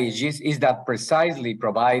ISGs is that precisely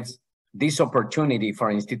provides this opportunity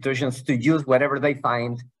for institutions to use whatever they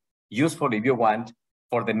find useful, if you want,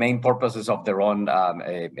 for the main purposes of their own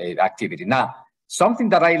activity. Now, something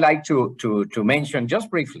that I like to mention just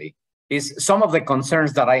briefly is some of the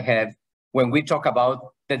concerns that I have when we talk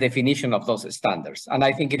about the definition of those standards. And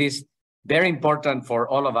I think it is very important for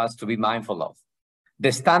all of us to be mindful of.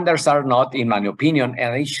 The standards are not, in my opinion,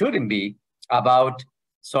 and it shouldn't be, about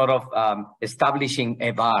sort of establishing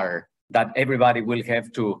a bar that everybody will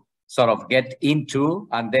have to sort of get into,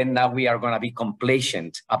 and then now we are going to be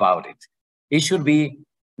complacent about it. It should be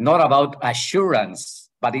not about assurance,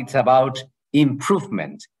 but it's about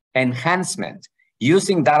improvement, enhancement,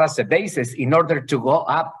 using that as a basis in order to go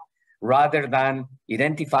up, rather than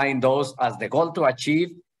identifying those as the goal to achieve,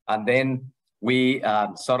 and then we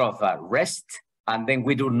rest, and then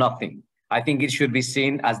we do nothing. I think it should be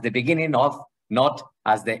seen as the beginning of, not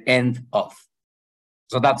as the end of.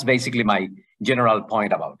 So that's basically my general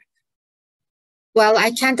point about it. Well,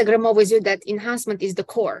 I can't agree more with you that enhancement is the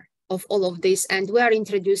core of all of this. And we are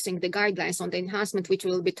introducing the guidelines on the enhancement, which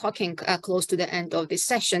we'll be talking close to the end of this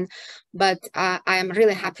session. But I am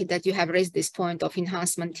really happy that you have raised this point of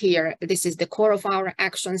enhancement here. This is the core of our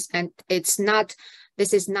actions, and this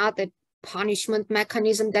is not a punishment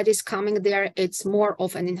mechanism that is coming there. It's more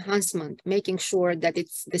of an enhancement, making sure that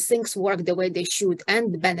the things work the way they should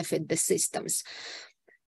and benefit the systems.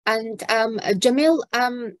 And Jamil,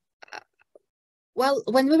 well,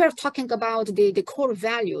 when we were talking about the core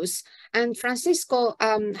values, and Francisco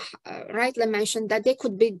rightly mentioned that they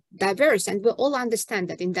could be diverse, and we all understand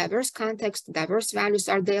that in diverse contexts, diverse values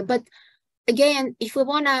are there. But again, if we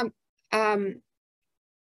want to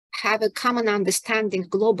have a common understanding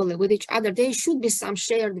globally with each other, there should be some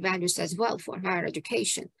shared values as well for higher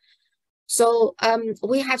education. So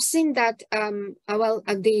we have seen that,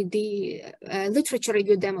 the literature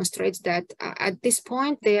review demonstrates that at this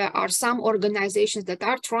point, there are some organizations that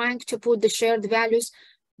are trying to put the shared values,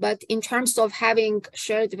 but in terms of having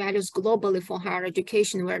shared values globally for higher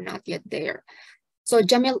education, we're not yet there. So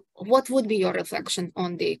Jamil, what would be your reflection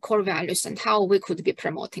on the core values and how we could be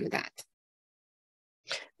promoting that?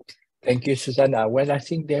 Thank you, Susanna. Well, I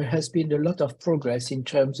think there has been a lot of progress in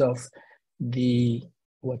terms of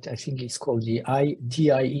what I think is called the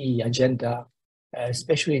DIE agenda,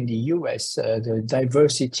 especially in the US, the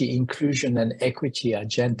diversity, inclusion, and equity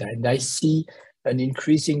agenda. And I see an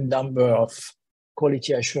increasing number of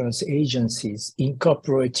quality assurance agencies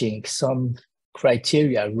incorporating some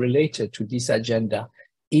criteria related to this agenda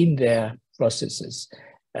in their processes.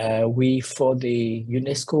 For the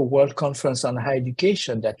UNESCO World Conference on Higher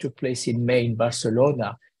Education that took place in May in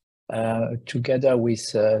Barcelona, together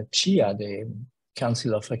with CHIA, the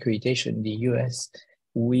Council of Accreditation in the US,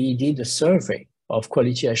 we did a survey of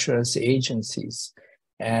quality assurance agencies,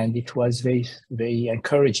 and it was very, very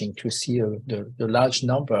encouraging to see the large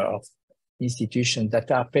number of institutions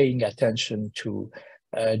that are paying attention to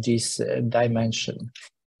this dimension.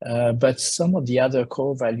 But some of the other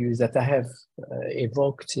core values that I have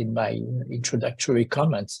evoked in my introductory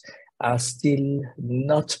comments are still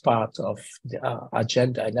not part of the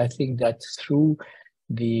agenda. And I think that through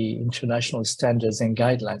the international standards and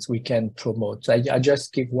guidelines, we can promote. I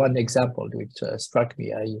just give one example which struck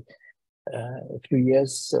me. A few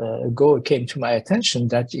years ago, it came to my attention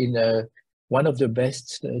that in one of the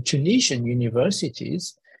best Tunisian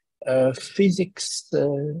universities, a physics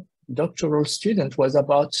doctoral student was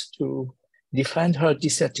about to defend her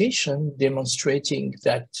dissertation demonstrating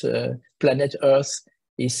that planet Earth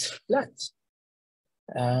is flat,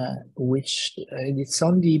 which it's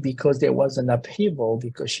only because there was an upheaval,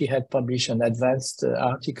 because she had published an advanced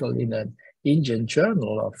article in an Indian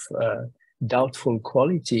journal of doubtful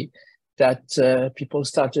quality, that people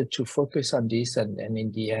started to focus on this, and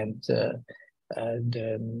in the end, the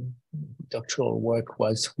doctoral work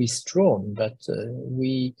was withdrawn. But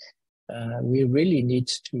we really need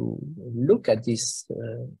to look at this,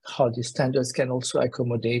 how the standards can also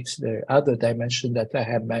accommodate the other dimension that I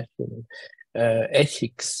have mentioned,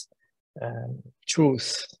 ethics,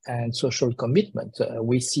 truth, and social commitment.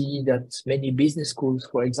 We see that many business schools,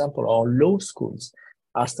 for example, or law schools,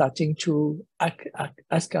 are starting to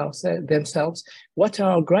ask themselves, what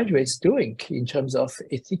are our graduates doing in terms of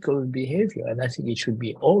ethical behavior? And I think it should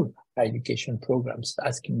be all education programs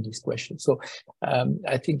asking these questions. So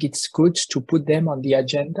I think it's good to put them on the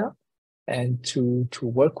agenda and to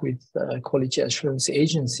work with quality assurance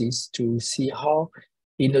agencies to see how,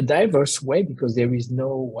 in a diverse way, because there is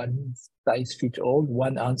no one size fits all,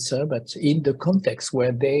 one answer, but in the context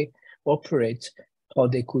where they operate, how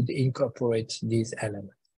they could incorporate these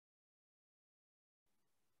elements.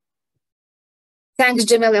 Thanks,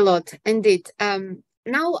 Jamil, a lot, indeed.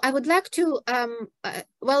 Now I would like to,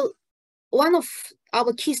 well, one of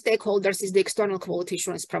our key stakeholders is the external quality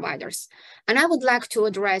assurance providers. And I would like to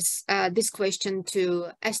address this question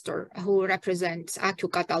to Esther, who represents INQAAHE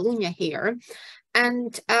Catalonia here.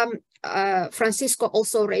 And Francisco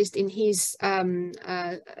also raised in his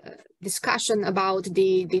discussion about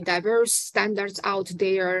the diverse standards out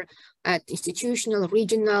there at institutional,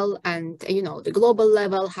 regional, and the global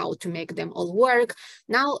level, how to make them all work.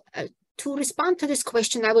 Now, to respond to this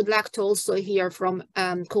question, I would like to also hear from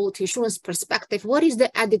quality assurance perspective, what is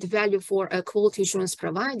the added value for a quality assurance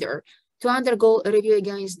provider to undergo a review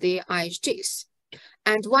against the ISGs?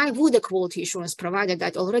 And why would a quality assurance provider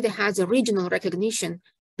that already has a regional recognition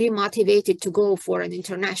be motivated to go for an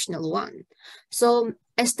international one? So,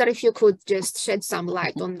 Esther, if you could just shed some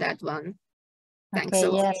light on that one. Thanks a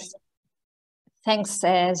lot. Yes. Thanks,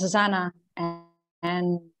 Susanna.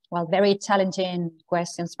 And well, very challenging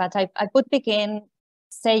questions, but I would begin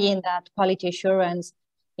saying that quality assurance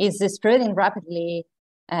is spreading rapidly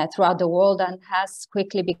throughout the world and has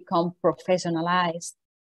quickly become professionalized.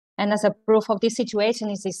 And as a proof of this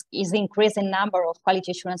situation is the increasing number of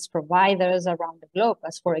quality assurance providers around the globe.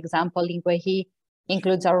 As for example, INQAAHE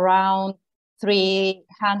includes around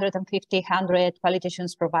 350 quality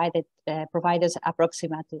assurance providers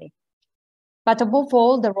approximately. But above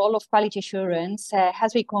all, the role of quality assurance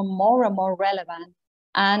has become more and more relevant.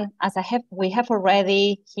 And as we have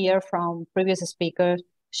already heard from previous speakers,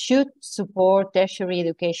 should support tertiary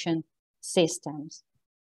education systems.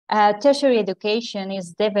 Tertiary education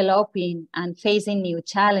is developing and facing new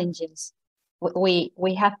challenges. We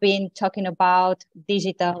have been talking about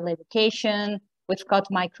digital education, we've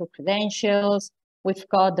got micro-credentials, we've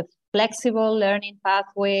got the flexible learning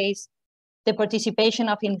pathways, the participation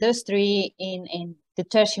of industry in the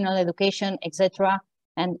tertiary education, etc.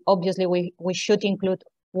 And obviously we should include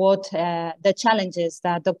what the challenges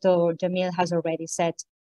that Dr. Jamil has already said.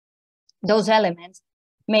 Those elements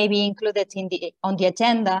may be included on the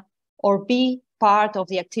agenda or be part of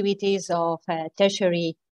the activities of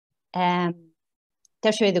tertiary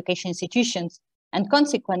education institutions. And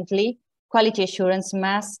consequently, quality assurance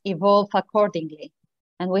must evolve accordingly.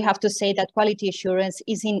 And we have to say that quality assurance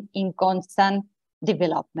is in constant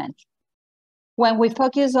development. When we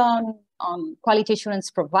focus on quality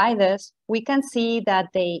assurance providers, we can see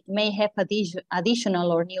that they may have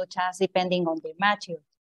additional or new tasks depending on their maturity,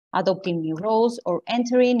 adopting new roles or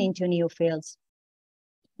entering into new fields.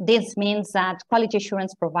 This means that quality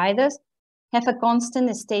assurance providers have a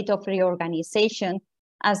constant state of reorganization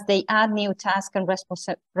as they add new tasks and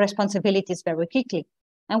responsibilities very quickly.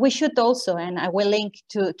 And we should also, and I will link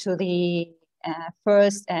to the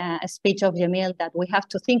first speech of Jamil, that we have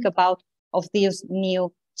to think about of these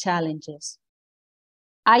new challenges.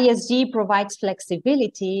 ISG provides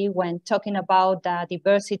flexibility when talking about the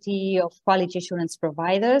diversity of quality assurance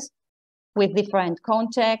providers with different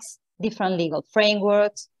contexts, different legal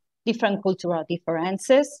frameworks, different cultural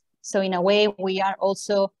differences. So in a way, we are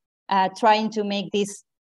also trying to make these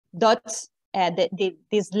dots,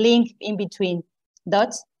 this link in between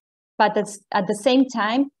dots, but at the same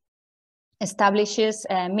time, establishes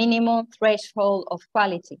a minimum threshold of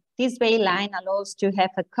quality. This baseline allows to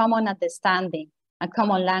have a common understanding, a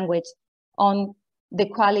common language on the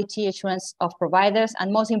quality assurance of providers,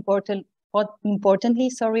 and most importantly,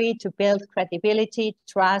 to build credibility,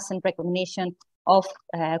 trust, and recognition of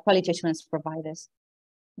quality assurance providers.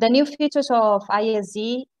 The new features of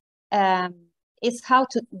ISG is how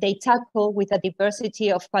they tackle with the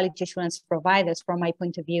diversity of quality assurance providers from my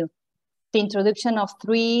point of view. The introduction of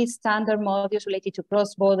 3 standard modules related to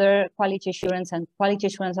cross-border quality assurance and quality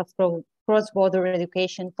assurance of cross-border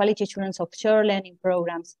education, quality assurance of shared learning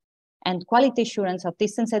programs, and quality assurance of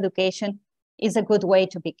distance education is a good way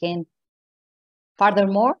to begin.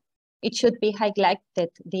 Furthermore, it should be highlighted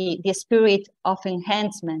the spirit of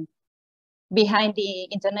enhancement behind the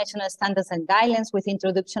international standards and guidelines with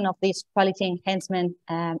introduction of this quality enhancement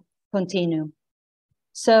continuum.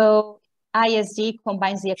 So ISG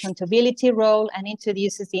combines the accountability role and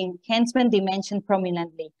introduces the enhancement dimension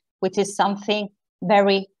prominently, which is something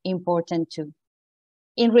very important too.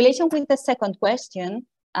 In relation with the second question,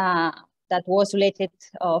 that was related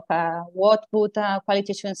of what would a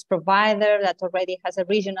quality assurance provider that already has a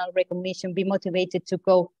regional recognition be motivated to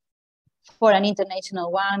go for an international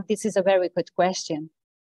one? This is a very good question.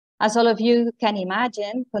 As all of you can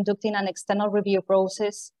imagine, conducting an external review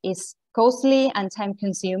process is costly and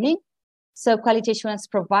time-consuming. So quality assurance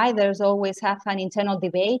providers always have an internal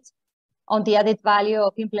debate on the added value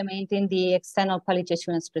of implementing the external quality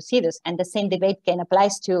assurance procedures. And the same debate can apply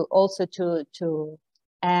to also to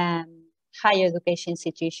higher education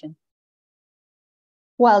institutions.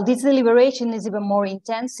 Well, this deliberation is even more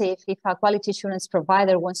intensive if a quality assurance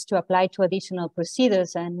provider wants to apply to additional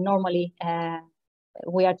procedures, and normally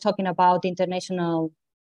we are talking about international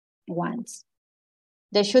ones.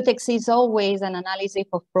 There should exist always an analysis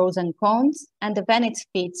of pros and cons, and the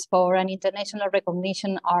benefits for an international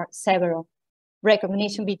recognition are several.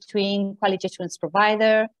 Recognition between quality assurance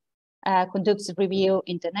provider, conducts review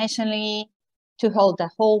internationally, to hold a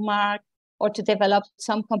hallmark, or to develop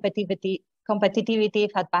some competitive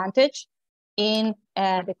advantage in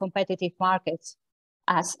the competitive markets,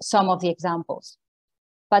 as some of the examples.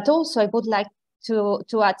 But also I would like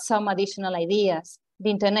to add some additional ideas. The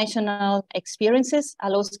international experiences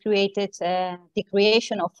allows the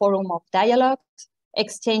creation of forum of dialogue,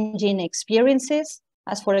 exchanging experiences,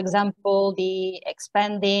 as for example, the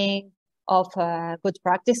expanding of good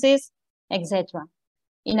practices, etc.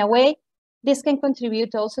 In a way, this can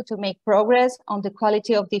contribute also to make progress on the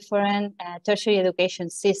quality of different tertiary education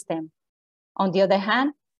system. On the other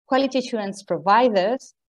hand, quality assurance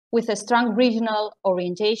providers with a strong regional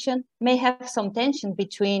orientation may have some tension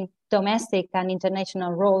between domestic and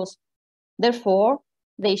international roles. Therefore,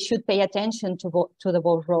 they should pay attention to the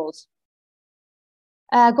both roles.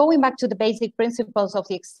 Going back to the basic principles of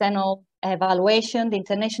the external evaluation, the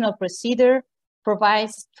international procedure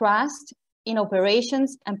provides trust in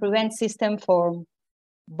operations and prevents system for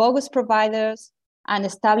bogus providers and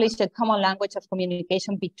establish a common language of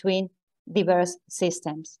communication between diverse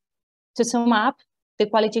systems. To sum up, the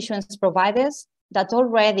quality assurance providers that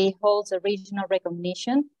already holds a regional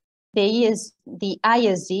recognition, the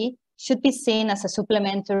ISG should be seen as a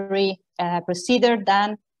supplementary procedure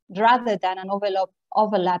rather than an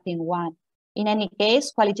overlapping one. In any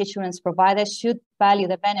case, quality assurance providers should value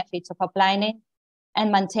the benefits of applying and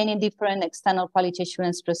maintaining different external quality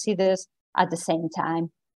assurance procedures at the same time.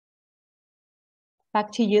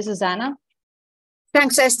 Back to you, Susanna.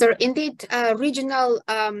 Thanks, Esther. Indeed, regional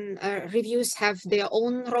reviews have their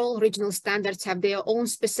own role, regional standards have their own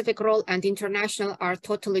specific role, and international are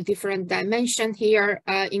totally different dimension here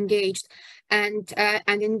engaged. And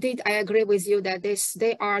indeed, I agree with you that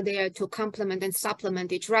they are there to complement and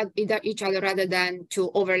supplement each other rather than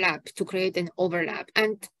to overlap, to create an overlap.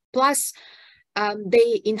 And plus,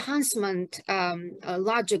 the enhancement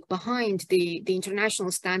logic behind the international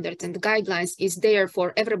standards and the guidelines is there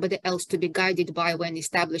for everybody else to be guided by when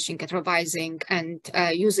establishing and revising and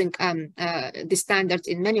using the standards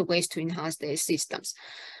in many ways to enhance their systems.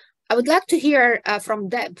 I would like to hear from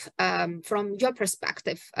Deb, from your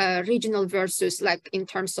perspective, regional versus like in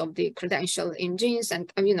terms of the credential engines and,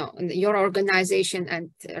 you know, your organization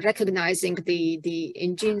and recognizing the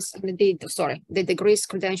engines, the degrees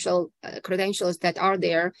credentials that are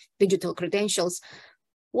there, digital credentials.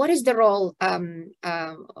 What is the role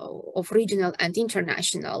of regional and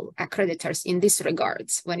international accreditors in this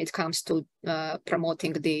regards when it comes to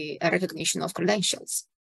promoting the recognition of credentials?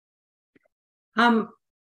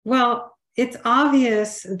 Well, it's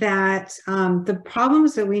obvious that the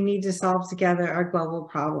problems that we need to solve together are global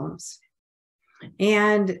problems.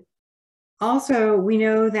 And also, we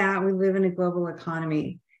know that we live in a global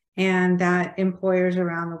economy and that employers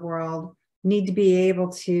around the world need to be able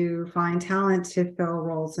to find talent to fill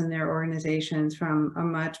roles in their organizations from a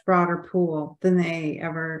much broader pool than they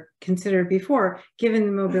ever considered before, given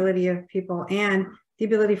the mobility of people and the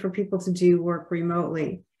ability for people to do work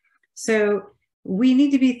remotely. So we need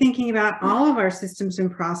to be thinking about all of our systems and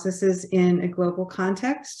processes in a global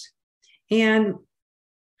context. And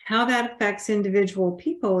how that affects individual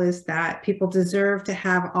people is that people deserve to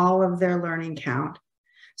have all of their learning count.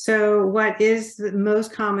 So what is the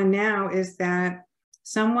most common now is that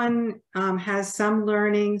someone has some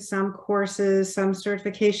learning, some courses, some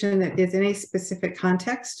certification that is in a specific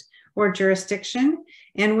context or jurisdiction.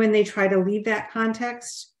 And when they try to leave that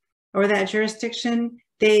context or that jurisdiction,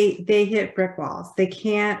 they hit brick walls. They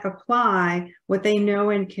can't apply what they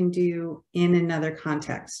know and can do in another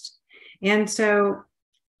context. And so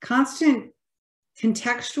constant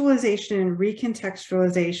contextualization and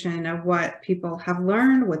recontextualization of what people have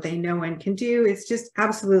learned, what they know and can do, it's just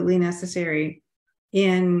absolutely necessary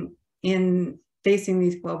in facing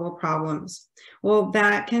these global problems. Well,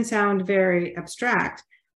 that can sound very abstract,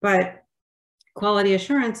 but quality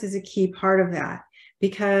assurance is a key part of that,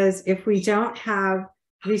 because if we don't have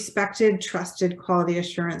respected, trusted quality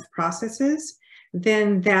assurance processes,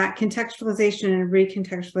 then that contextualization and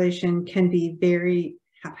recontextualization can be very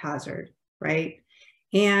haphazard, right?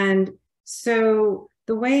 And so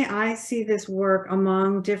the way I see this work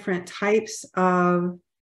among different types of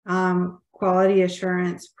quality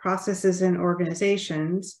assurance processes and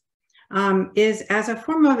organizations is as a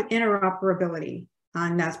form of interoperability.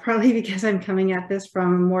 And that's probably because I'm coming at this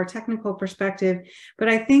from a more technical perspective, but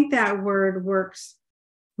I think that word works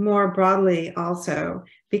more broadly also,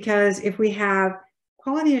 because if we have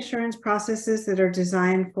quality assurance processes that are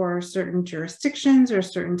designed for certain jurisdictions or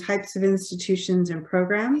certain types of institutions and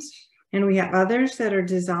programs, and we have others that are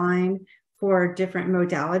designed for different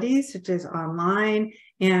modalities, such as online,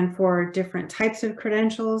 and for different types of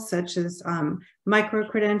credentials, such as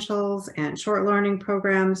micro-credentials and short learning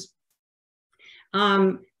programs,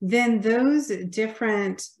 then those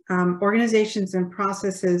different organizations and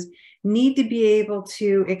processes need to be able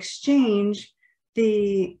to exchange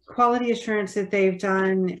the quality assurance that they've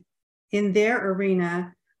done in their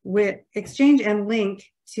arena with exchange and link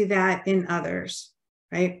to that in others,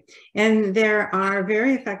 right? And there are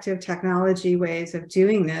very effective technology ways of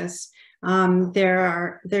doing this.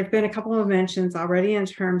 There have been a couple of mentions already in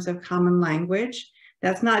terms of common language.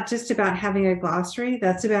 That's not just about having a glossary,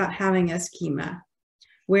 that's about having a schema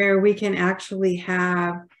where we can actually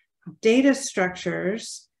have data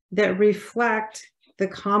structures that reflect the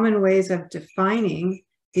common ways of defining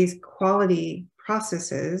these quality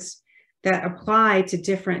processes that apply to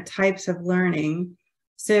different types of learning,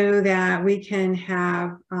 so that we can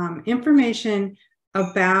have information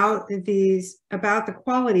about the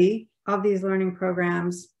quality of these learning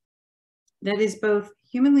programs that is both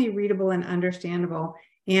humanly readable and understandable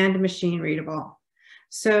and machine readable.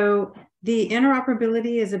 So the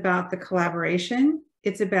interoperability is about the collaboration.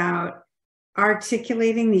 It's about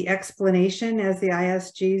articulating the explanation, as the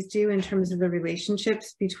ISGs do, in terms of the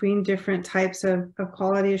relationships between different types of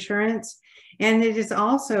quality assurance. And it is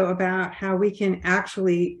also about how we can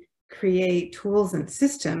actually create tools and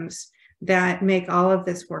systems that make all of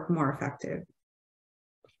this work more effective.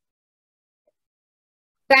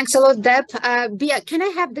 Thanks a lot, Deb. Bia, can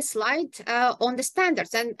I have the slide on the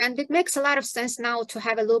standards? And it makes a lot of sense now to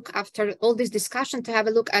have a look, after all this discussion, to have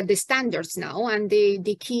a look at the standards now and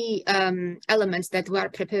the key elements that we are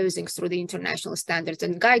proposing through the international standards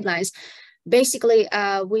and guidelines. Basically,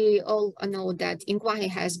 we all know that INQAAHE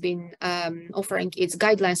has been offering its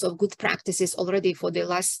guidelines of good practices already for the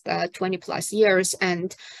last 20 plus years.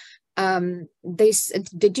 And the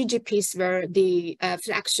GGPs were the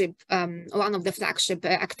flagship, one of the flagship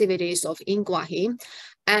activities of INQAAHE,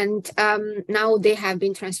 and now they have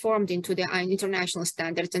been transformed into the international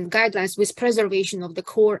standards and guidelines with preservation of the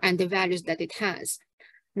core and the values that it has.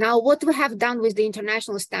 Now, what we have done with the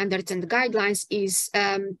international standards and guidelines is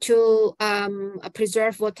to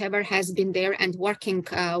preserve whatever has been there and working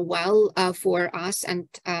well for us, and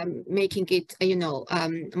making it,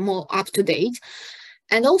 more up to date.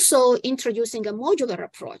 And also introducing a modular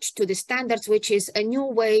approach to the standards, which is a new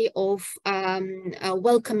way of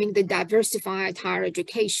welcoming the diversified higher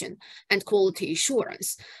education and quality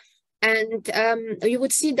assurance. And you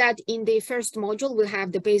would see that in the first module, we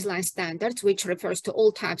have the baseline standards, which refers to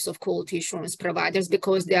all types of quality assurance providers,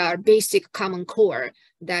 because they are basic common core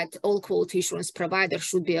that all quality assurance providers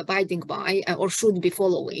should be abiding by or should be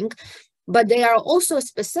following. But there are also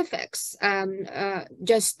specifics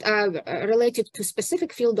related to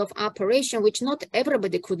specific field of operation, which not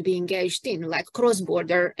everybody could be engaged in, like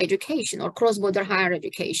cross-border education or cross-border higher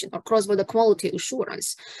education or cross-border quality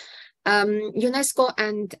assurance. UNESCO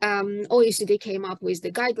and OECD came up with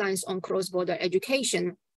the guidelines on cross-border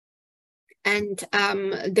education. And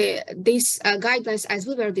these guidelines, as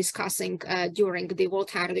we were discussing during the World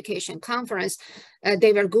Higher Education Conference,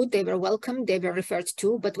 they were good, they were welcome, they were referred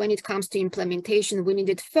to, but when it comes to implementation, we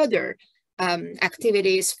needed further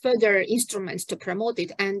activities, further instruments to promote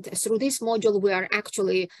it. And through this module, we are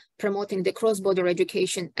actually promoting the cross-border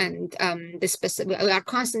education, and we are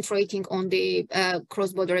concentrating on the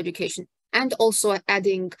cross-border education, and also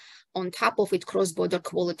adding on top of it cross-border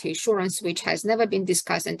quality assurance, which has never been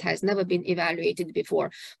discussed and has never been evaluated before.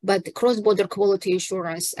 But cross-border quality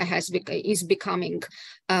assurance is becoming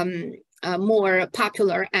more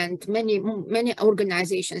popular, and many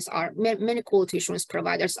organizations many quality assurance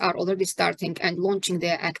providers are already starting and launching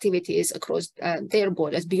their activities across their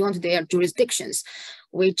borders beyond their jurisdictions,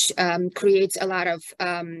 which creates a lot of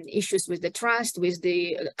issues with the trust, with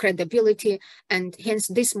the credibility, and hence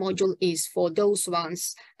this module is for those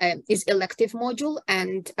ones, is elective module,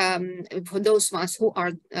 and for those ones who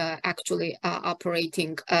are actually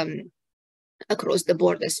operating across the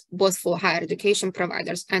borders, both for higher education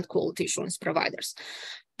providers and quality assurance providers.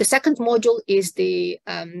 The second module is the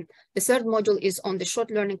third module is on the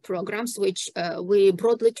short learning programs, which we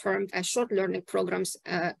broadly termed as short learning programs,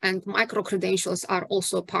 and micro-credentials are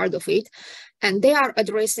also part of it. And they are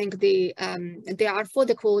addressing they are for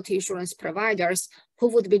the quality assurance providers who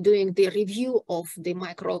would be doing the review of the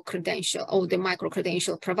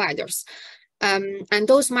micro-credential providers. And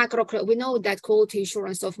those we know that quality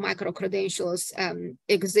assurance of micro-credentials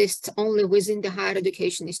exists only within the higher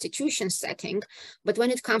education institution setting. But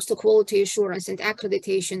when it comes to quality assurance and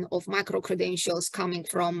accreditation of micro-credentials coming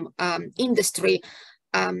from industry,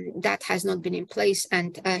 that has not been in place.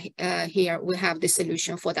 And here we have the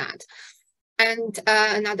solution for that. And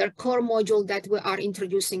another core module that we are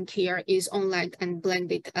introducing here is online and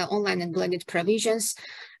blended provisions.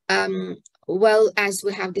 Well, as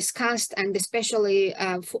we have discussed, and especially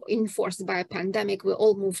enforced by a pandemic, we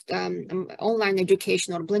all moved online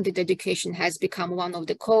education or blended education has become one of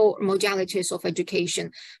the core modalities of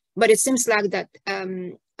education. But it seems like that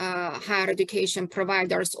higher education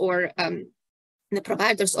providers or the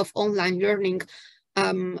providers of online learning,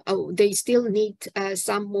 they still need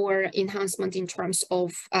some more enhancement in terms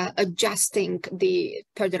of adjusting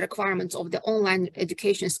per the requirements of the online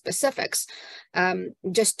education specifics.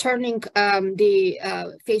 Just turning the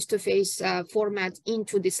face-to-face format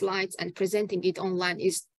into the slides and presenting it online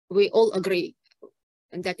we all agree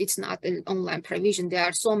that it's not an online provision. There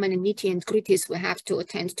are so many nitty and gritties we have to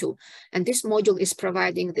attend to. And this module is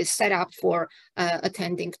providing the setup for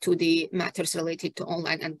attending to the matters related to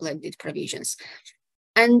online and blended provisions.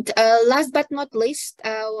 And last but not least,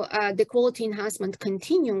 the quality enhancement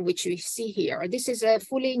continuum, which we see here. This is a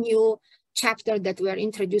fully new chapter that we are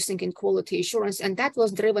introducing in quality assurance, and that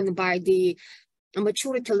was driven by the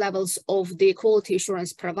maturity levels of the quality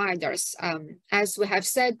assurance providers. As we have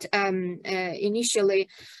said initially,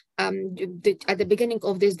 at the beginning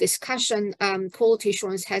of this discussion, quality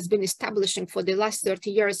assurance has been establishing for the last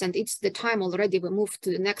 30 years, and it's the time already we move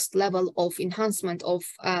to the next level of enhancement of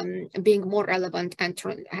being more relevant and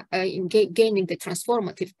gaining the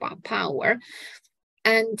transformative power.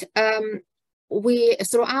 And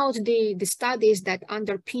throughout the studies that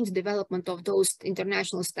underpinned development of those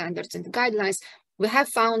international standards and guidelines, we have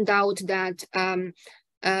found out that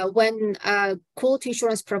when quality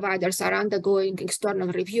assurance providers are undergoing external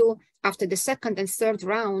review, after the second and third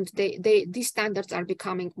round, these standards are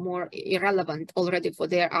becoming more irrelevant already for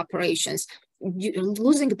their operations,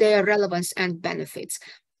 losing their relevance and benefits.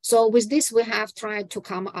 So with this, we have tried to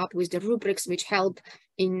come up with the rubrics which help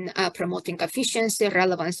in promoting efficiency,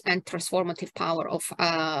 relevance, and transformative power of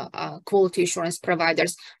quality assurance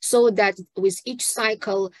providers, so that with each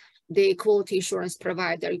cycle, the quality assurance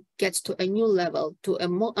provider gets to a new level, to a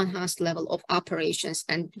more enhanced level of operations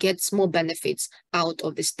and gets more benefits out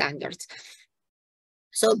of the standards.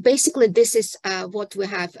 So basically, this is what we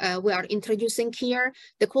have. We are introducing here.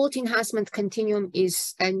 The quality enhancement continuum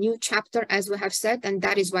is a new chapter, as we have said, and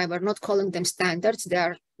that is why we're not calling them standards. They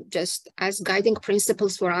are just as guiding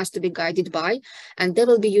principles for us to be guided by, and they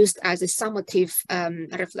will be used as a summative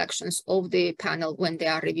reflections of the panel when they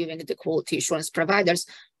are reviewing the quality assurance providers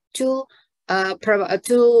to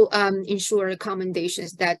ensure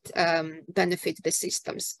recommendations that benefit the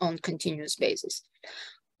systems on continuous basis.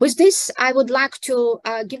 With this, I would like to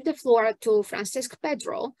give the floor to Francesc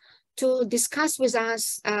Pedro to discuss with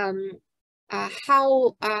us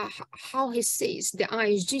how he sees the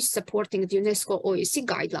ISGs supporting the UNESCO OEC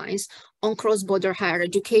guidelines on cross-border higher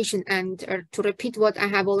education. And to repeat what I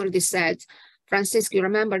have already said, Francesc, you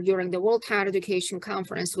remember during the World Higher Education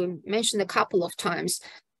Conference, we mentioned a couple of times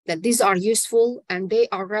that these are useful and they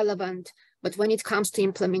are relevant, but when it comes to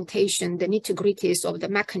implementation, the nitty-gritties of the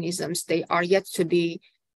mechanisms, they are yet to be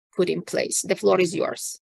put in place. The floor is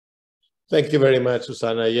yours. Thank you very much,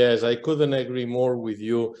 Susanna. Yes, I couldn't agree more with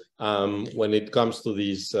you when it comes to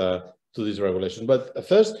these regulations. But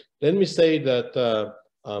first, let me say that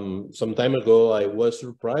some time ago, I was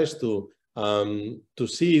surprised to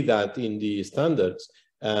see that in the standards,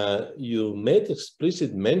 you made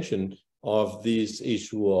explicit mention of this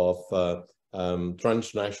issue of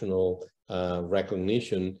transnational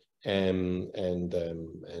recognition and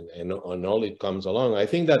all it comes along. I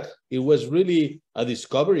think that it was really a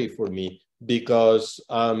discovery for me because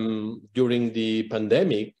during the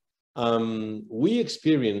pandemic, we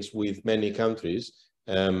experienced with many countries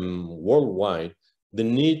worldwide the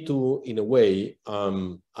need to, in a way,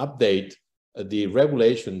 update the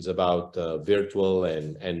regulations about virtual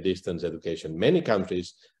and distance education. Many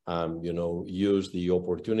countries, use the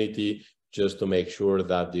opportunity just to make sure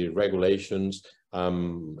that the regulations,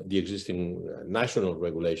 the existing national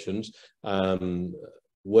regulations,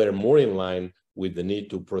 were more in line with the need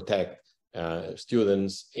to protect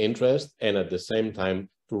students' interest and at the same time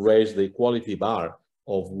to raise the quality bar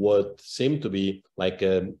of what seemed to be like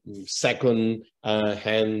a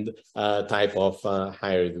second-hand type of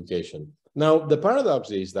higher education. Now, the paradox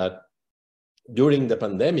is that during the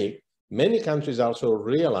pandemic, many countries also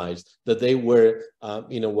realized that they were,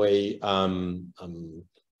 in a way,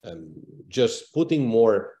 just putting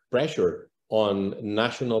more pressure on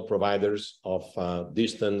national providers of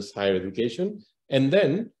distance higher education. And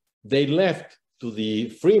then they left to the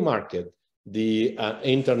free market the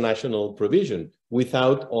international provision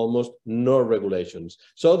without almost no regulations.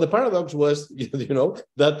 So the paradox was,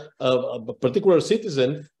 that a particular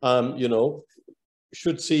citizen,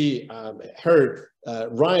 should see her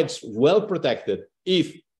rights well protected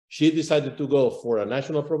if she decided to go for a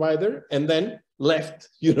national provider and then left,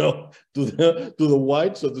 to the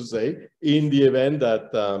white, so to say, in the event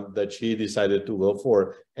that that she decided to go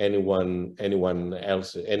for anyone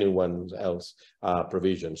else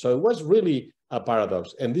provision. So it was really a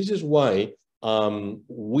paradox, and this is why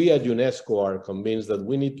we at UNESCO are convinced that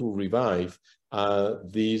we need to revive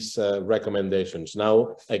these recommendations.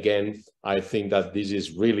 Now, again, I think that this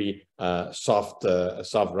is really soft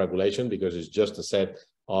regulation because it's just a set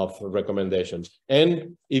of recommendations.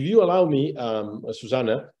 And if you allow me,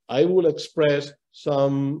 Susanna, I will express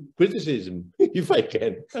some criticism, if I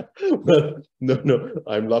can. But no,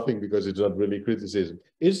 I'm laughing because it's not really criticism.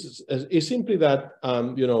 It's simply that,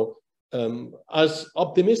 as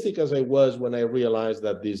optimistic as I was when I realized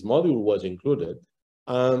that this module was included,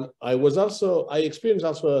 I experienced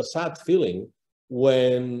also a sad feeling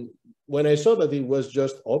when I saw that it was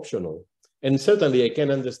just optional. And certainly I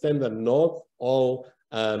can understand that not all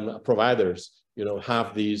providers,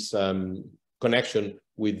 have this connection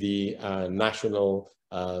with the national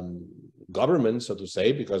government, so to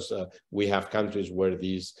say, because we have countries where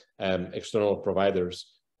these external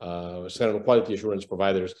providers, external quality assurance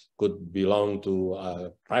providers could belong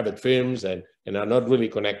to private firms and are not really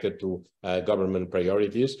connected to government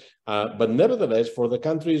priorities. But nevertheless, for the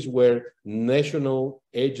countries where national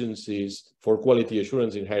agencies for quality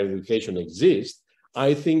assurance in higher education exist,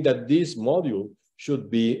 I think that this module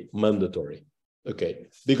should be mandatory, okay?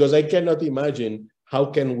 Because I cannot imagine how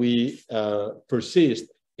can we persist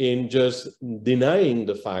in just denying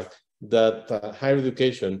the fact that higher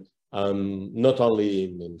education, not only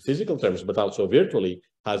in physical terms, but also virtually,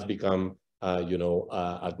 has become, a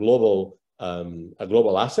global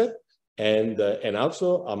asset, and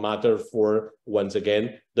also a matter for, once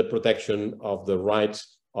again, the protection of the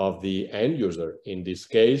rights of the end user. In this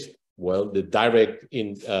case, well, the direct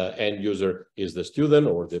end user is the student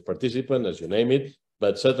or the participant, as you name it,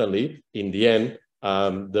 but certainly in the end,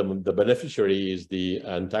 the beneficiary is the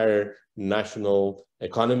entire national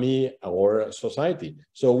economy or society.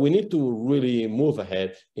 So we need to really move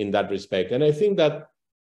ahead in that respect. And I think that,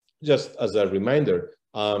 just as a reminder,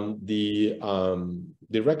 the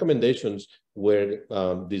recommendations were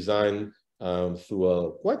designed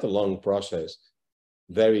through quite a long process,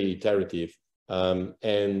 very iterative,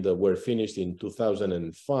 and were finished in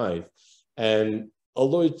 2005. And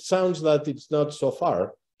although it sounds that it's not so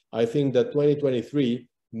far, I think that 2023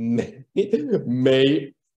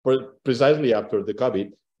 may precisely after the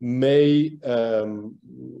COVID, may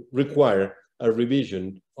require a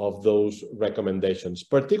revision of those recommendations,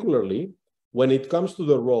 particularly when it comes to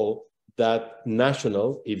the role that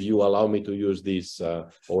national, if you allow me to use this,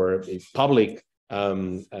 or public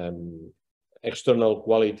external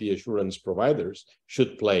quality assurance providers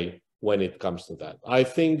should play when it comes to that. I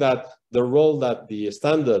think that the role that the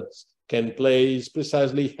standards can play is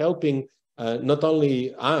precisely helping not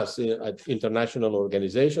only us at international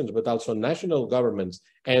organizations, but also national governments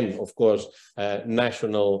and, of course,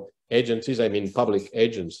 national agencies, I mean public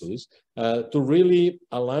agencies, to really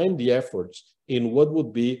align the efforts in what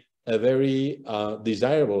would be a very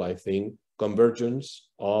desirable, I think, convergence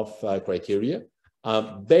of criteria,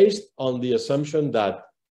 based on the assumption that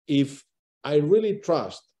if I really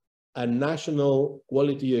trust a national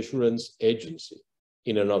quality assurance agency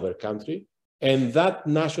in another country, and that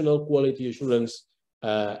national quality assurance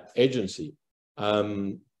agency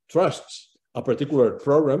trusts a particular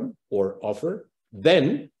program or offer,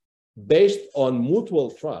 then based on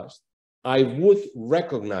mutual trust, I would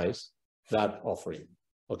recognize that offering.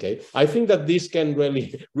 Okay, I think that this can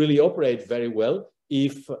really operate very well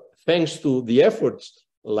if, thanks to the efforts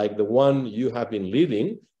like the one you have been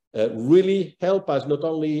leading, really help us not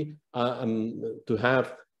only to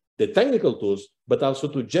have the technical tools, but also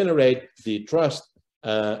to generate the trust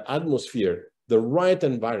atmosphere, the right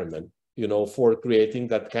environment, you know, for creating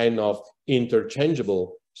that kind of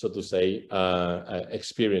interchangeable, so to say,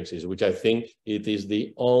 experiences, which I think it is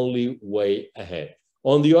the only way ahead.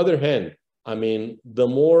 On the other hand, I mean, the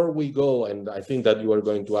more we go, and I think that you are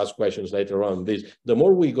going to ask questions later on this, the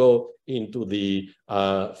more we go into the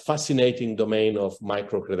fascinating domain of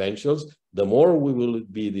micro-credentials, the more we will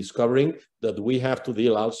be discovering that we have to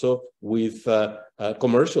deal also with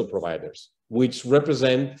commercial providers, which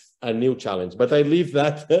represent a new challenge. But I leave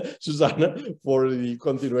that, Susanna, for the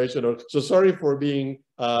continuation. So sorry for being,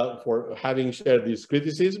 for having shared this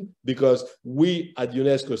criticism, because we at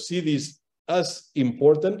UNESCO see this as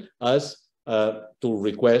important as to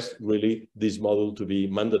request really this model to be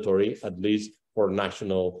mandatory, at least for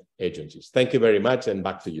national agencies. Thank you very much, and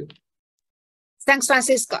back to you. Thanks,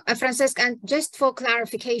 Francisco. Francesca, and just for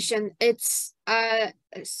clarification, it's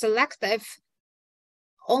selective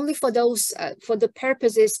only for those, for the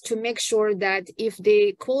purposes to make sure that if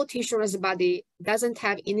the quality assurance body doesn't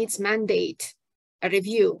have in its mandate a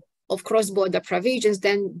review of cross-border provisions,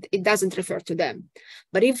 then it doesn't refer to them.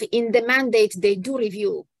 But if in the mandate they do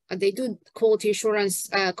review, they do quality assurance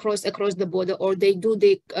across the border, or they do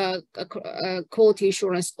the quality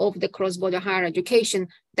assurance of the cross-border higher education,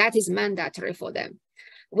 that is mandatory for them.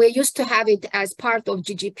 We used to have it as part of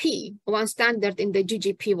GGP. One standard in the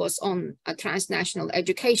GGP was on transnational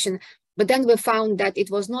education, but then we found that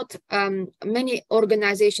it was not many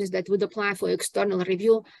organizations that would apply for external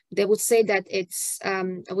review. They would say that it's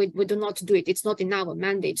we do not do it. It's not in our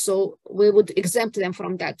mandate. So we would exempt them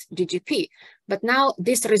from that GGP. But now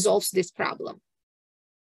this resolves this problem.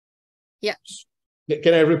 Yeah.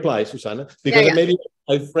 Can I reply, Susanna? Because maybe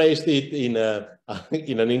I phrased it in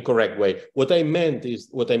an incorrect way. What I meant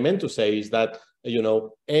to say is that, you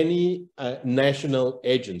know, any national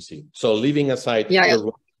agency, so leaving aside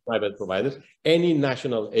the private providers, any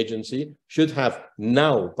national agency should have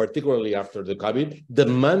now, particularly after the COVID, the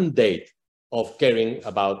mandate of caring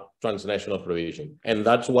about transnational provision. And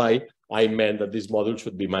that's why I meant that this model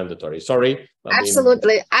should be mandatory. Sorry.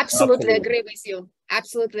 Absolutely agree with you.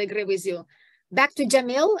 Absolutely agree with you. Back to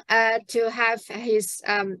Jamil to have his,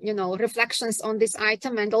 you know, reflections on this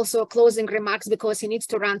item, and also closing remarks, because he needs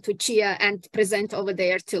to run to CHIA and present over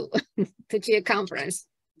there too, to CHIA conference.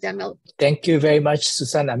 Jamil. Thank you very much,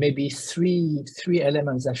 Susanna. Maybe three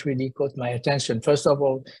elements that really caught my attention. First of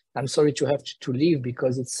all, I'm sorry to have to leave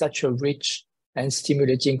because it's such a rich and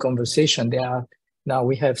stimulating conversation. Now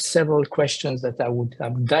we have several questions that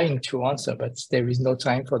I'm dying to answer, but there is no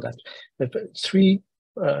time for that. But three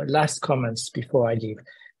last comments before I leave.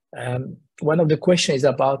 One of the questions is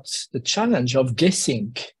about the challenge of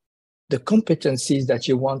guessing the competencies that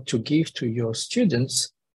you want to give to your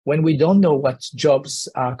students when we don't know what jobs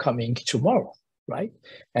are coming tomorrow, right?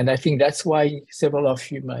 And I think that's why several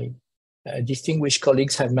of you, my distinguished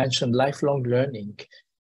colleagues, have mentioned lifelong learning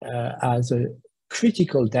as a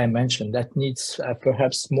critical dimension that needs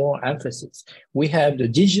perhaps more emphasis. We have the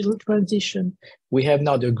digital transition, we have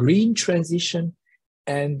now the green transition,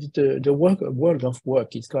 and the world of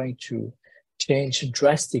work is going to change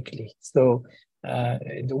drastically. So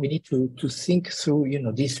we need to think through,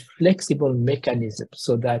 these flexible mechanisms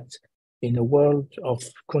so that in a world of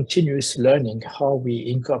continuous learning, how we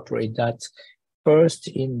incorporate that first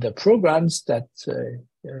in the programs that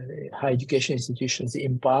higher education institutions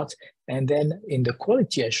impart, and then in the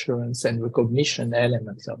quality assurance and recognition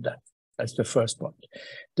elements of that. That's the first point.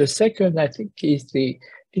 The second, I think, is the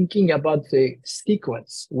thinking about the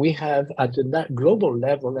sequence. We have at the global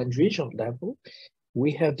level and regional level,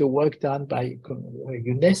 we have the work done by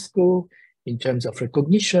UNESCO in terms of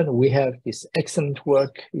recognition. We have this excellent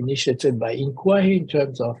work initiated by INQAAHE in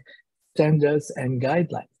terms of standards and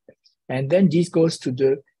guidelines. And then this goes to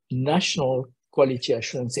the national quality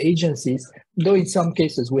assurance agencies, though in some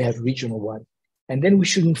cases we have regional ones. And then we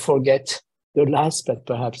shouldn't forget the last, but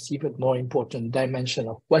perhaps even more important dimension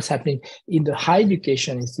of what's happening in the higher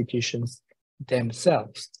education institutions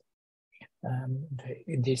themselves. And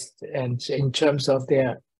in terms of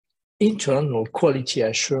their internal quality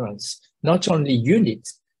assurance, not only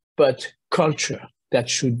units, but culture that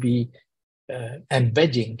should be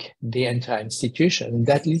embedding the entire institution. And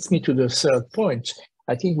that leads me to the third point.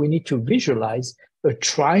 I think we need to visualize a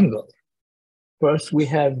triangle. First, we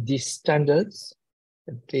have these standards,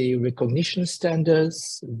 the recognition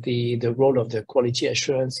standards, the role of the quality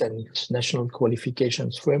assurance and national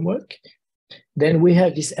qualifications framework. Then we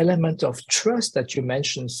have this element of trust that you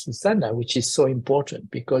mentioned, Susanna, which is so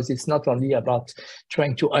important because it's not only about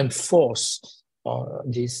trying to enforce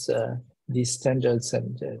these standards,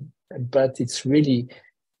 but it's really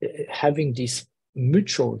having this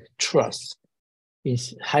mutual trust in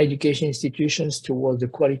higher education institutions towards the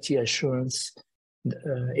quality assurance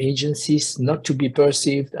agencies, not to be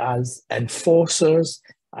perceived as enforcers,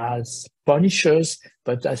 as punishers,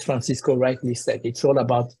 but as Francisco rightly said, it's all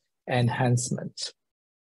about enhancement.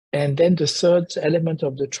 And then the third element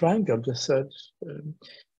of the triangle, the third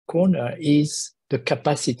corner, is the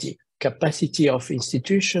capacity of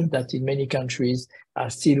institutions that in many countries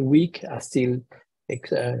are still weak, are still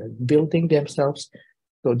building themselves.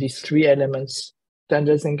 So these three elements,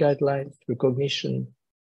 standards and guidelines, recognition,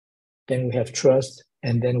 then we have trust,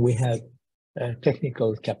 and then we have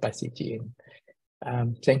technical capacity.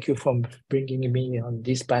 Thank you for bringing me on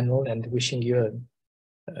this panel and wishing you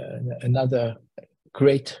another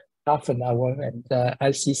great half an hour. And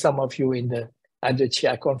I'll see some of you at the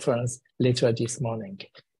chair conference later this morning.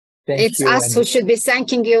 Thank you. It's us who should be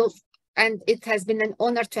thanking you. And it has been an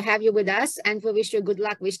honor to have you with us. And we wish you good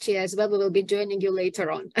luck with chair as well. We will be joining you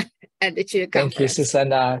later on at the chair conference. Thank you,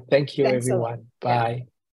 Susanna. Thank you, everyone. Bye.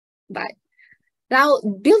 Bye. Now,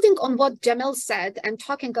 building on what Jamil said and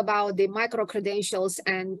talking about the micro-credentials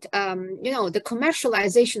and, the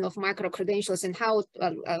commercialization of micro-credentials and how,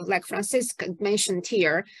 like Francisco mentioned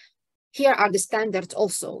here are the standards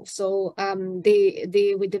also. So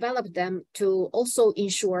we developed them to also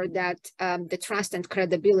ensure that the trust and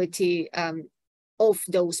credibility of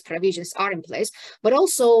those provisions are in place, but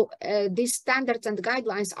also these standards and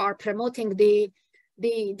guidelines are promoting the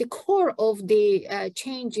core of the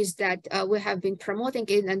changes that we have been promoting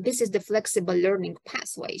and this is the flexible learning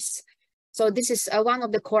pathways. So this is one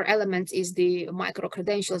of the core elements is the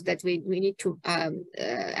micro-credentials that we need to,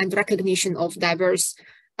 and recognition of diverse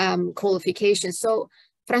qualifications. So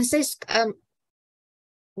Francisco,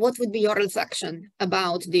 what would be your reflection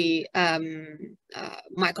about the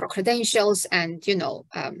micro-credentials and,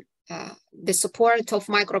 the support of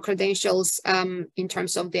micro-credentials in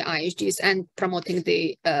terms of the ISGs and promoting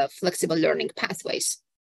the flexible learning pathways?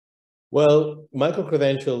 Well,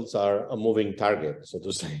 micro-credentials are a moving target, so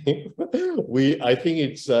to say. I think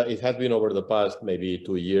it has been over the past maybe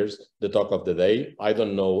 2 years, the talk of the day. I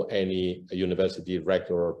don't know any university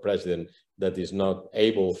rector or president that is not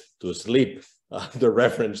able to sleep the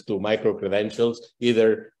reference to micro-credentials,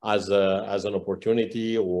 either as an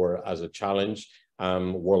opportunity or as a challenge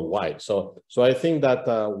worldwide. So I think that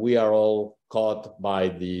we are all caught by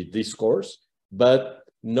the discourse, but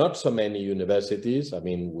not so many universities, I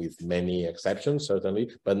mean, with many exceptions,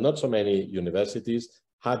 certainly, but not so many universities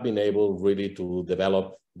have been able really to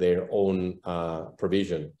develop their own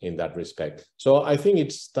provision in that respect. So I think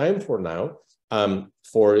it's time for now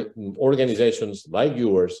for organizations like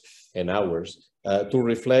yours and ours to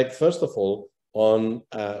reflect, first of all, on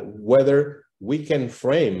whether we can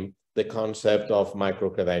frame the concept of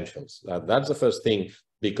micro-credentials. That's the first thing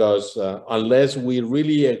because unless we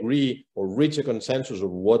really agree or reach a consensus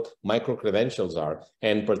of what micro-credentials are,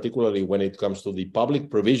 and particularly when it comes to the public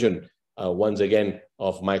provision, once again,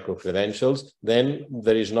 of micro-credentials, then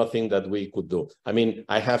there is nothing that we could do. I mean,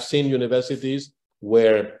 I have seen universities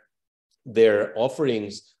where their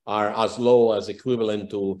offerings are as low as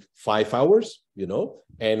equivalent to 5 hours, you know,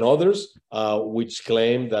 and others which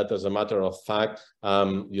claim that, as a matter of fact,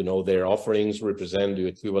 you know, their offerings represent the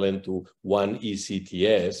equivalent to 1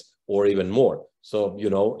 ECTS or even more. So,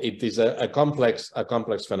 you know, it is a complex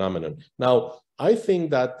phenomenon. Now, I think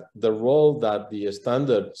that the role that the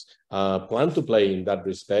standards plan to play in that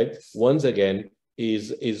respect, once again,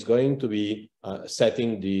 is going to be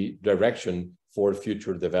setting the direction for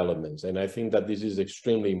future developments. And I think that this is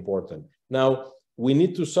extremely important. Now, we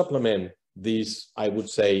need to supplement these, I would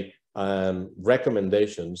say,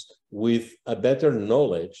 recommendations with a better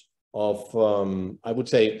knowledge of, I would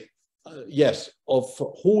say, yes, of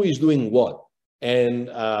who is doing what and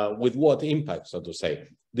with what impact, so to say.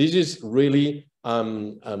 This is really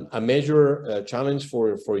a major challenge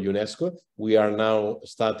for UNESCO. We are now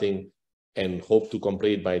starting and hope to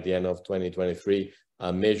complete by the end of 2023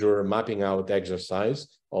 a major mapping out exercise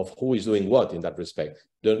of who is doing what in that respect.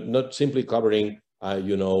 They're not simply covering,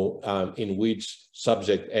 you know, in which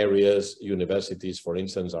subject areas universities, for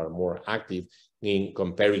instance, are more active in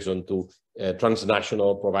comparison to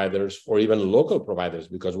transnational providers or even local providers,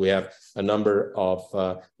 because we have a number of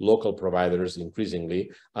local providers increasingly.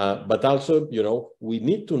 But also, you know, we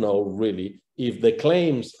need to know really if the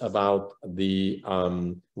claims about the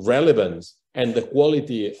relevance and the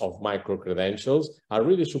quality of micro-credentials are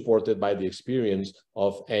really supported by the experience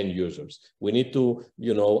of end users. We need to,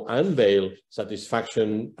 you know, unveil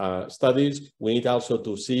satisfaction studies. We need also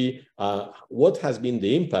to see what has been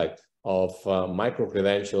the impact of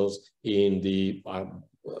micro-credentials in the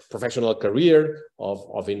professional career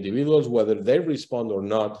of individuals, whether they respond or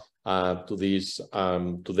not to these,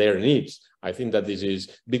 to their needs. I think that this is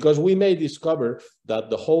because we may discover that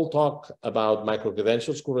the whole talk about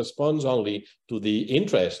micro-credentials corresponds only to the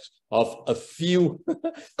interest of a few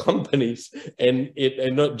companies and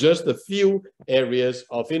not just a few areas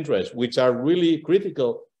of interest, which are really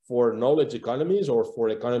critical for knowledge economies or for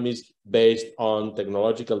economies based on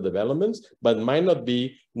technological developments, but might not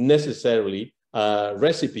be necessarily a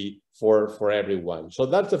recipe for everyone. So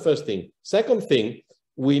that's the first thing. Second thing,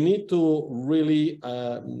 we need to really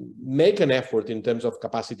make an effort in terms of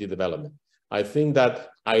capacity development. I think that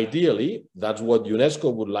ideally, that's what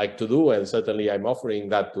UNESCO would like to do, and certainly I'm offering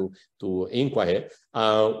that to INQAAHE.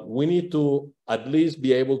 We need to at least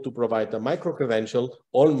be able to provide a micro-credential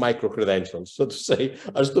on micro-credentials, so to say,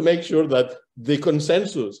 as to make sure that the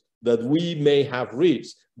consensus that we may have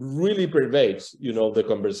reached really pervades, you know, the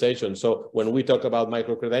conversation. So when we talk about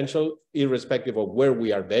micro-credential, irrespective of where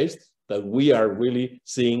we are based, that we are really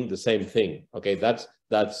seeing the same thing. Okay, that's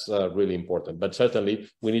really important. But certainly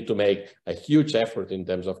we need to make a huge effort in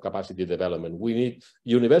terms of capacity development. We need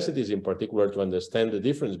universities in particular to understand the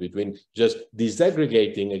difference between just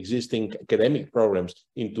disaggregating existing academic programs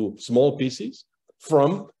into small pieces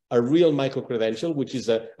from a real micro-credential, which is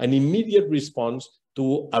an immediate response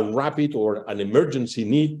to a rapid or an emergency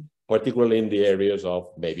need, particularly in the areas of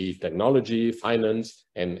maybe technology, finance,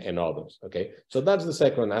 and others, okay? So that's the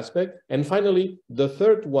second aspect. And finally, the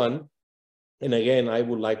third one, and again, I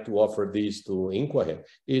would like to offer this to INQAAHE,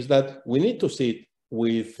 is that we need to sit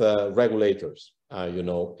with regulators, you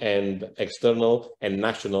know, and external and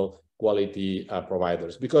national quality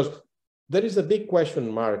providers, because there is a big question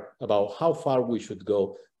mark about how far we should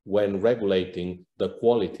go when regulating the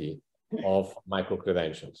quality of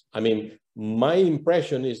micro-credentials. I mean, my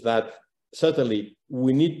impression is that certainly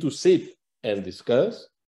we need to sit and discuss,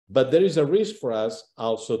 but there is a risk for us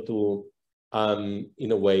also to,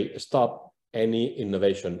 in a way, stop any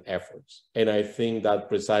innovation efforts. And I think that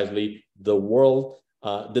precisely the world,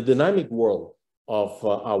 the dynamic world of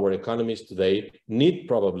our economies today need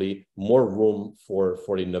probably more room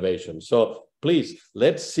for innovation. So please,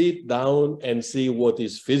 let's sit down and see what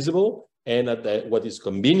is feasible and what is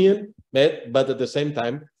convenient, but at the same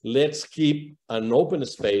time, let's keep an open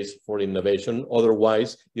space for innovation.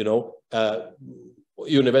 Otherwise, you know,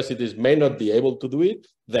 universities may not be able to do it,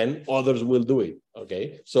 then others will do it,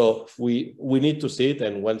 okay? So we need to sit,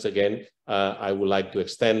 and once again, I would like to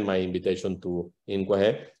extend my invitation to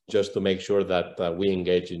INQAAHE just to make sure that we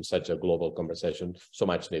engage in such a global conversation so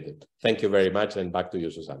much needed. Thank you very much, and back to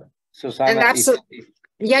you, Susana. Susana,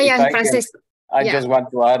 Francis. I just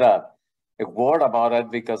want to add a word about it,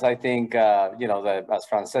 because I think, you know, that as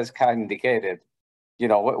Francesca indicated, you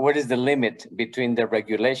know, what is the limit between the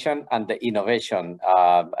regulation and the innovation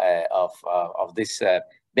of this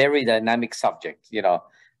very dynamic subject? You know,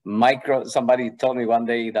 somebody told me one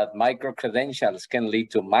day that micro credentials can lead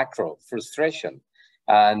to macro frustration,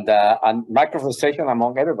 and macro frustration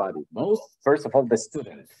among everybody. First of all, the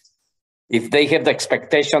students, if they have the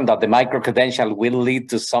expectation that the micro credential will lead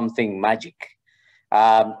to something magic.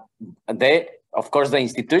 Of course, the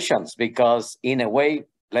institutions, because in a way,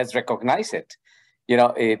 let's recognize it. You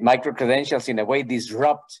know, micro credentials in a way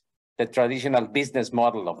disrupt the traditional business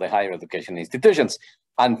model of the higher education institutions.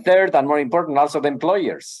 And third, and more important, also the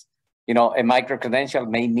employers. You know, a micro credential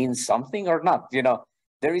may mean something or not. You know,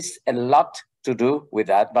 there is a lot to do with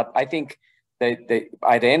that. But I think at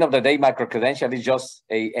the end of the day, micro credential is just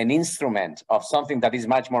an instrument of something that is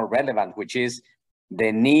much more relevant, which is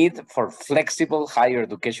the need for flexible higher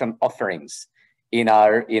education offerings in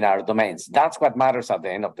our domains. That's what matters at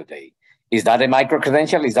the end of the day. Is that a micro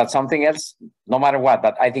credential? Is that something else? No matter what,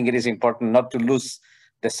 but I think it is important not to lose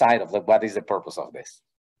the sight of what is the purpose of this.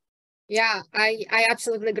 Yeah, I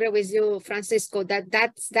absolutely agree with you, Francisco,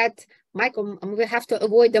 that Michael, we have to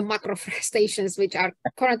avoid the macro frustrations, which are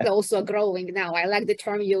currently also growing now. I like the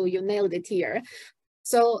term, you nailed it here.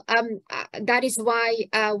 So that is why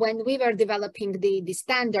when we were developing the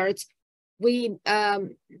standards, we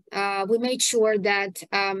made sure that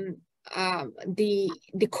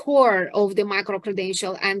the core of the micro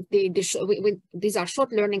credential and these are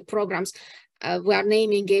short learning programs, we are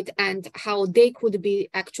naming it, and how they could be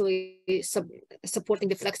actually supporting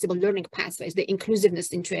the flexible learning pathways, the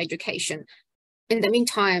inclusiveness into education. In the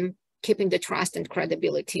meantime, keeping the trust and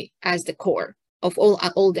credibility as the core of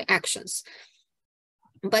all the actions.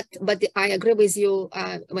 But I agree with you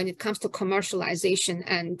when it comes to commercialization,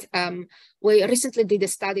 and we recently did a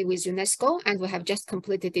study with UNESCO, and we have just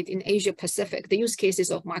completed it in Asia Pacific, the use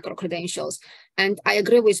cases of micro-credentials. And I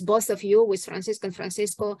agree with both of you, with Francisco and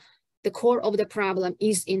Francisco, the core of the problem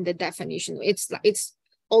is in the definition. It's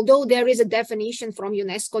although there is a definition from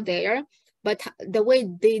UNESCO there, but the way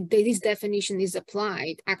this definition is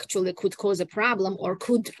applied actually could cause a problem or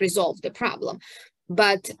could resolve the problem.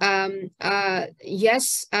 But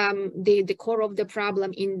yes, the core of the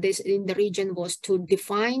problem in the region was to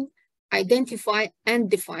identify and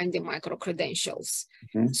define the micro-credentials.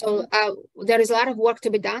 Mm-hmm. So there is a lot of work to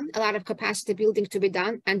be done, a lot of capacity building to be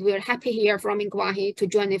done, and we're happy here from INQAAHE to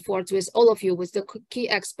join efforts with all of you, with the key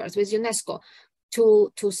experts, with UNESCO,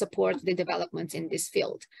 to support the development in this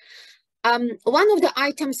field. One of the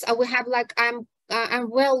items we have, like I'm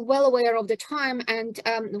well aware of the time, and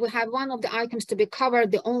we have one of the items to be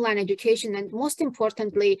covered, the online education, and most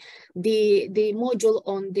importantly, the module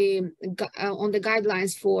on the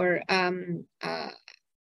guidelines for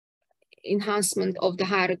enhancement of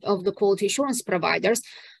the quality assurance providers.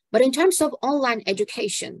 But in terms of online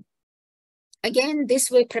education, again,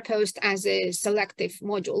 this we proposed as a selective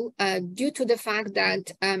module due to the fact that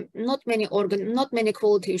not many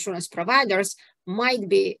quality assurance providers might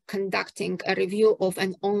be conducting a review of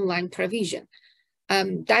an online provision.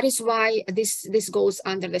 That is why this goes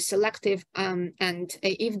under the selective, and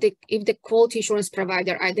if the quality assurance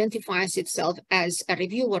provider identifies itself as a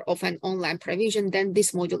reviewer of an online provision, then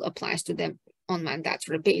this module applies to them on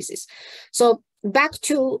mandatory basis. So back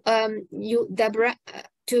to you, Deborah,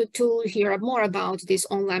 to hear more about this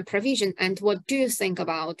online provision, and what do you think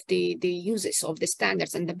about the uses of the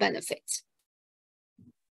standards and the benefits?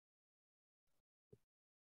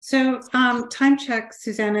 So time check,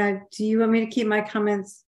 Susanna, do you want me to keep my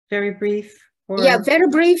comments very brief? Or? Yeah, very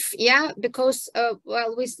brief. Yeah, because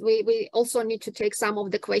well, we also need to take some of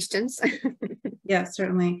the questions. Yeah,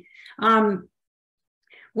 certainly.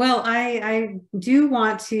 Well, I do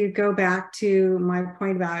want to go back to my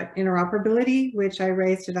point about interoperability, which I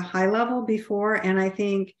raised at a high level before. And I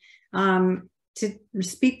think to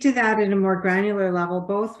speak to that at a more granular level,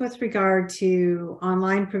 both with regard to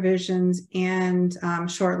online provisions and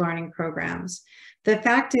short learning programs. The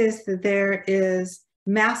fact is that there is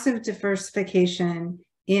massive diversification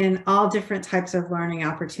in all different types of learning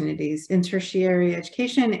opportunities in tertiary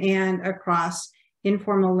education and across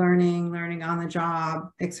informal learning, learning on the job,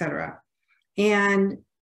 etc. And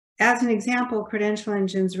as an example, Credential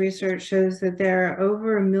Engine's research shows that there are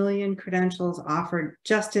over 1 million credentials offered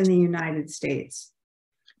just in the United States.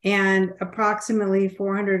 And approximately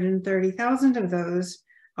 430,000 of those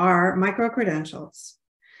are micro-credentials.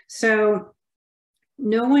 So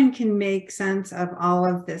no one can make sense of all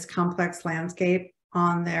of this complex landscape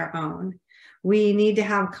on their own. we need to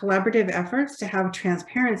have collaborative efforts to have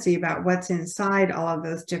transparency about what's inside all of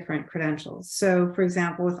those different credentials. So for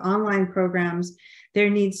example, with online programs, there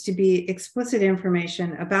needs to be explicit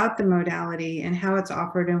information about the modality and how it's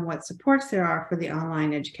offered and what supports there are for the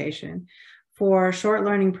online education. For short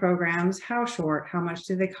learning programs, how short, how much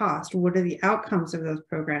do they cost? What are the outcomes of those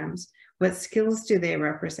programs? What skills do they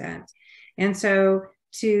represent? And so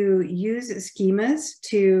to use schemas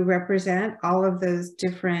to represent all of those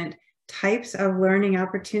different types of learning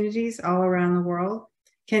opportunities all around the world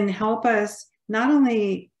can help us not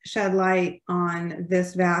only shed light on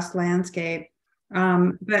this vast landscape,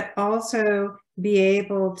 but also be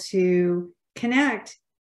able to connect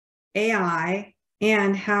AI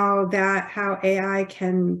and how AI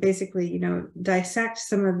can basically, dissect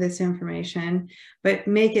some of this information, but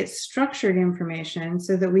make it structured information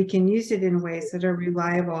so that we can use it in ways that are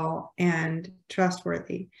reliable and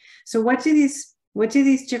trustworthy. So what do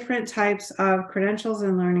these different types of credentials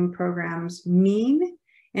and learning programs mean?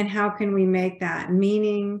 And how can we make that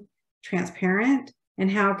meaning transparent?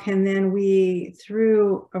 And how can then we,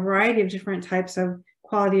 through a variety of different types of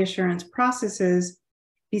quality assurance processes,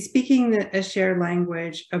 be speaking a shared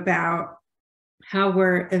language about how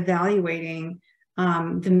we're evaluating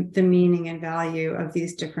the meaning and value of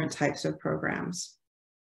these different types of programs.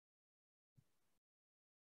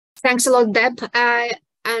 Thanks a lot, Deb.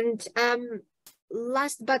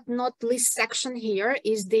 Last but not least section here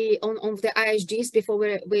is on the ISGs. Before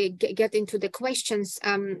we get into the questions,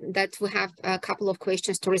 that we have a couple of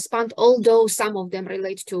questions to respond, although some of them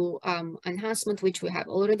relate to enhancement, which we have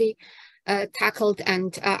already tackled,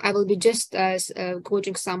 and I will be just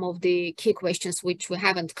quoting some of the key questions which we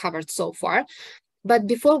haven't covered so far. But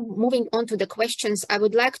before moving on to the questions, I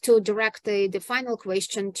would like to direct the final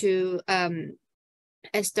question to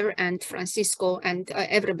Esther and Francisco and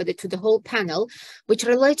everybody, to the whole panel, which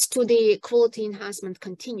relates to the quality enhancement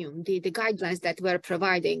continuum, the guidelines that we're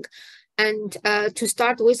providing. And to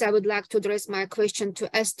start with, I would like to address my question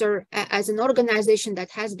to Esther. As an organization that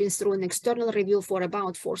has been through an external review for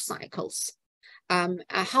about 4 cycles,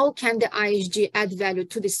 how can the ISG add value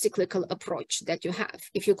to the cyclical approach that you have?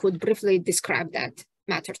 If you could briefly describe that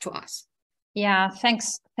matter to us. Yeah,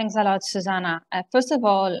 thanks a lot, Susanna. First of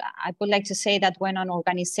all, I would like to say that when an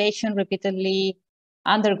organization repeatedly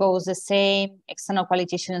undergoes the same external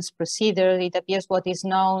quality assurance procedure, it appears what is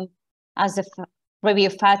known as the review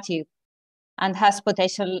fatigue and has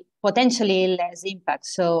potentially less impact,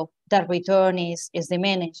 so the return is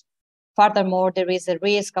diminished. Furthermore, there is a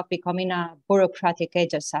risk of becoming a bureaucratic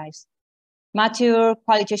exercise. Mature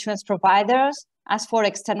quality assurance providers ask for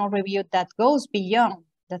external review that goes beyond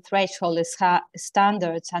the threshold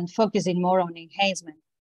standards and focusing more on enhancement.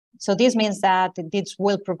 So this means that this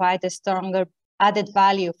will provide a stronger added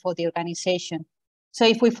value for the organization. So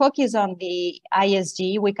if we focus on the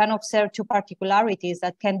ISG, we can observe 2 particularities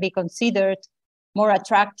that can be considered more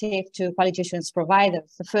attractive to quality assurance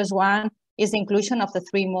providers. The first one is the inclusion of the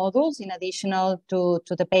 3 modules in addition to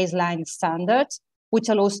the baseline standards, which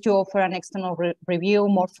allows to offer an external review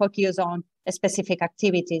more focused on specific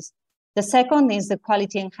activities. The second is the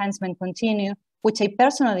quality enhancement continuum, which I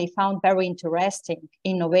personally found very interesting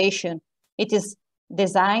innovation. It is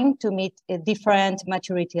designed to meet different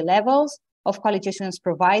maturity levels of quality assurance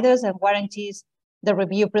providers and guarantees the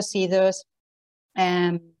review procedures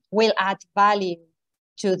will add value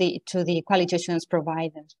to the quality assurance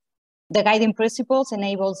providers. The guiding principles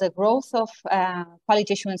enables the growth of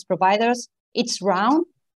quality assurance providers each round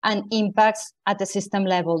and impacts at the system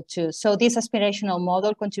level too. So this aspirational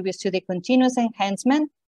model contributes to the continuous enhancement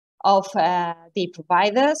of the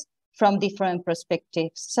providers from different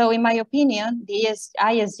perspectives. So in my opinion, the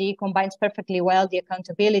ISG combines perfectly well the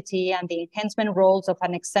accountability and the enhancement roles of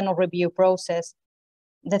an external review process.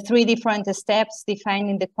 The 3 different steps defined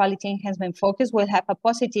in the quality enhancement focus will have a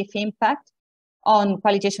positive impact on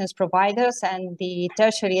quality assurance providers and the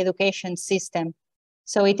tertiary education system.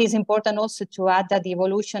 So it is important also to add that the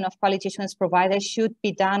evolution of quality assurance providers should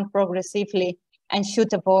be done progressively and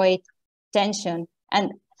should avoid tension.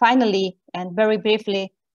 And finally, and very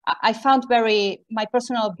briefly, my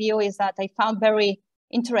personal view is that I found very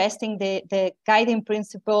interesting the guiding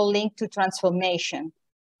principle linked to transformation,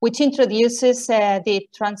 which introduces the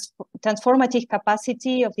transformative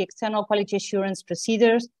capacity of the external quality assurance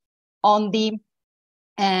procedures on the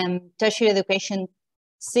tertiary education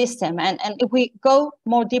system. And if we go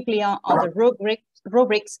more deeply on the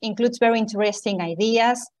rubrics includes very interesting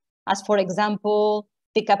ideas, as for example,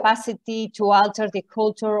 the capacity to alter the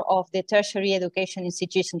culture of the tertiary education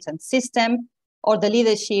institutions and system, or the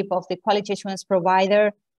leadership of the quality assurance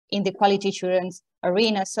provider in the quality assurance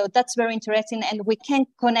arena. So that's very interesting. And we can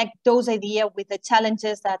connect those ideas with the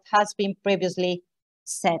challenges that has been previously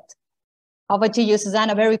set. Over to you,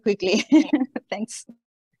 Susanna, very quickly. Thanks.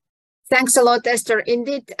 Thanks a lot, Esther.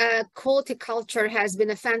 Indeed, quality culture has been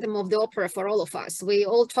a phantom of the opera for all of us. We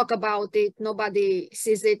all talk about it, nobody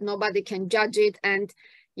sees it, nobody can judge it. And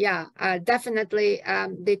yeah, definitely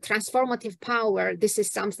the transformative power, this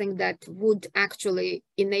is something that would actually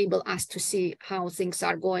enable us to see how things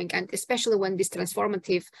are going. And especially when this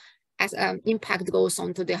transformative impact goes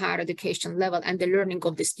on to the higher education level and the learning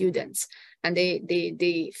of the students and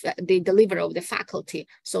the delivery of the faculty.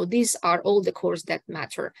 So these are all the cores that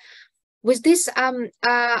matter. With this,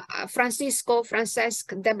 Francisco,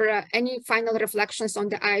 Francesc, Deborah, any final reflections on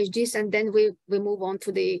the ISGs, and then we move on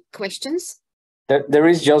to the questions? There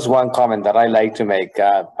is just one comment that I like to make,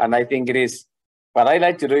 and I think it is, what I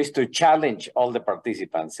like to do is to challenge all the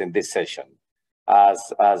participants in this session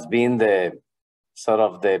as being the sort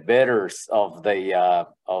of the bearers of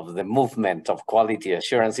the movement of quality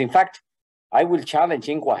assurance. In fact, I will challenge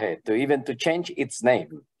INQAAHE to change its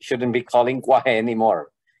name. Shouldn't be called INQAAHE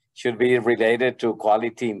anymore. Should be related to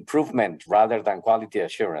quality improvement rather than quality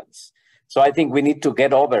assurance. So I think we need to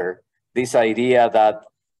get over this idea that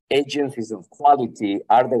agencies of quality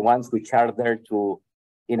are the ones which are there to,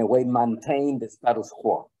 in a way, maintain the status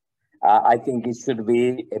quo. I think it should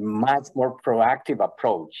be a much more proactive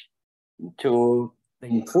approach to the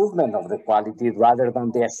improvement of the quality rather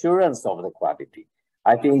than the assurance of the quality.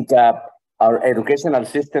 I think our educational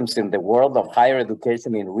systems in the world of higher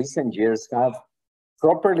education in recent years have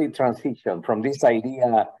properly transitioned from this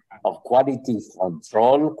idea of quality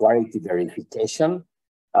control, quality verification,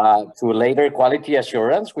 to later quality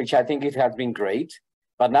assurance, which I think it has been great.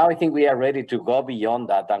 But now I think we are ready to go beyond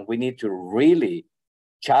that, and we need to really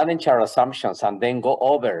challenge our assumptions and then go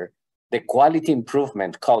over the quality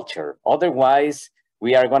improvement culture. Otherwise,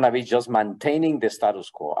 we are going to be just maintaining the status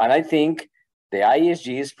quo. And I think the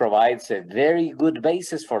ISGs provides a very good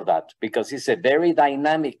basis for that, because it's a very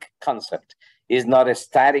dynamic concept. It's not a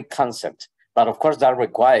static concept. But of course, that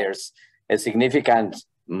requires a significant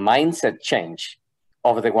mindset change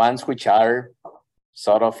of the ones which are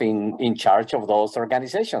sort of in charge of those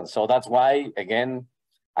organizations. So that's why, again,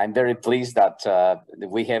 I'm very pleased that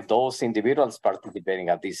we have those individuals participating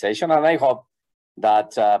at this session. And I hope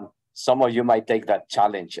that some of you might take that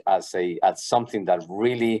challenge as something that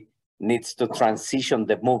really needs to transition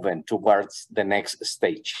the movement towards the next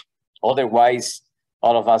stage. Otherwise,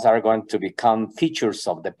 all of us are going to become features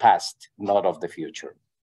of the past, not of the future.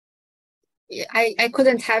 I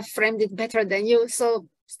couldn't have framed it better than you. So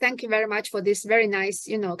thank you very much for this very nice,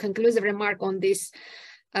 conclusive remark on this,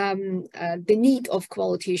 the need of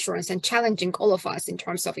quality assurance and challenging all of us in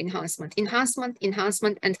terms of enhancement,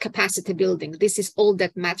 and capacity building. This is all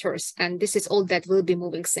that matters, and this is all that will be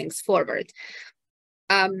moving things forward.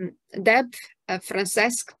 Deb,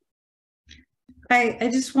 Francesc. I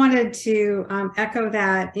just wanted to echo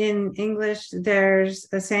that. In English, there's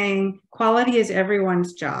a saying, quality is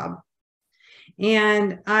everyone's job.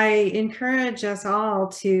 And I encourage us all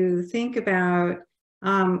to think about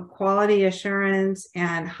quality assurance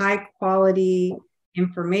and high quality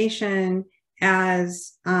information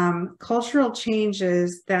as cultural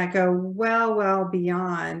changes that go well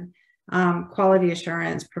beyond quality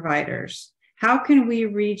assurance providers. How can we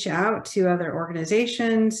reach out to other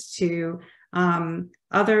organizations, to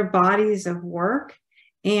other bodies of work,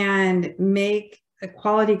 and make a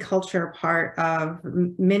quality culture part of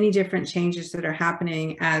many different changes that are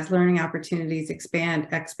happening as learning opportunities expand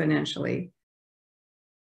exponentially?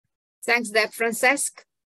 Thanks, Deb. Francesc?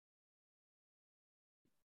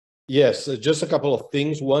 Yes, just a couple of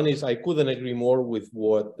things. One is I couldn't agree more with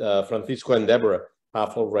what Francisco and Deborah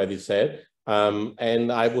have already said.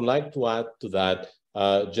 And I would like to add to that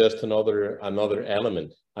just another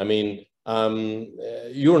element. I mean,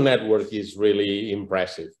 your network is really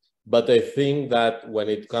impressive. But I think that when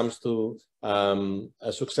it comes to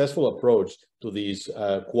a successful approach to this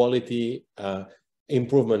quality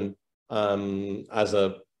improvement as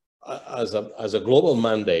a global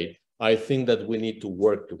mandate, I think that we need to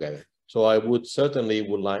work together. So I would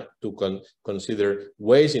like to consider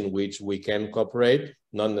ways in which we can cooperate,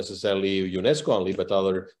 not necessarily UNESCO only, but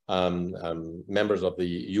other members of the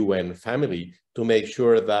UN family, to make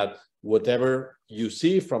sure that whatever you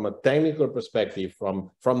see from a technical perspective,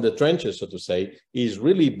 from the trenches, so to say, is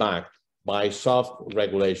really backed by soft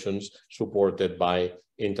regulations supported by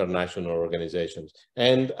international organizations.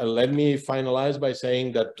 And let me finalize by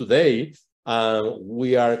saying that today,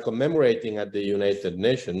 we are commemorating at the United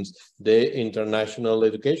Nations the International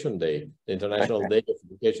Education Day, the International Day of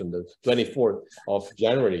Education, the 24th of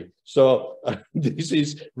January. So this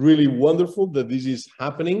is really wonderful that this is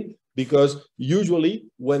happening, because usually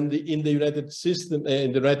when in the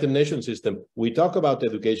United Nations system, we talk about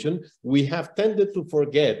education, we have tended to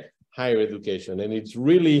forget higher education. And it's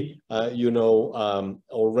really,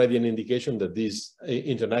 already an indication that this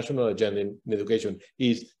international agenda in education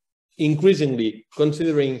is increasingly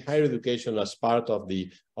considering higher education as part of the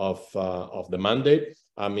mandate.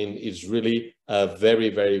 I mean, it's really very,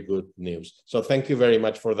 very good news. So thank you very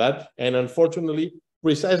much for that. And unfortunately,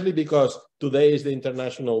 precisely because today is the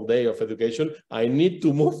International Day of Education, I need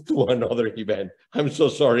to move to another event. I'm so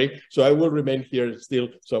sorry. So I will remain here still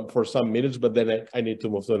for some minutes, but then I need to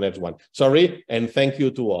move to the next one. Sorry, and thank you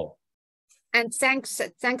to all. And thanks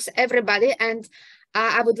everybody. And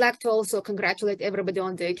I would like to also congratulate everybody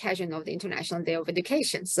on the occasion of the International Day of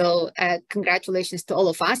Education. So congratulations to all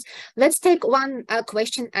of us. Let's take one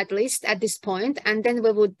question at least at this point, and then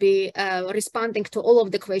we would be responding to all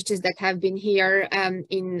of the questions that have been here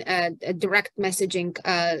in direct messaging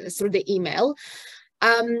through the email.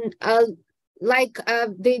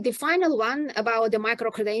 The final one about the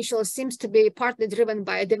micro-credentials seems to be partly driven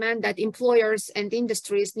by a demand that employers and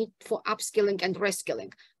industries need for upskilling and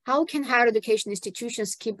reskilling. How can higher education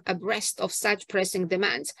institutions keep abreast of such pressing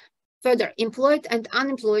demands? Further, employed and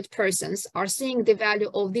unemployed persons are seeing the value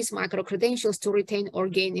of these micro-credentials to retain or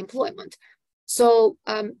gain employment. So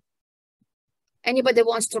anybody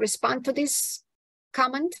wants to respond to this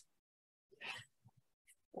comment?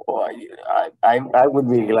 Well, I would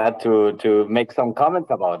be glad to make some comments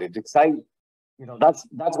about it. Because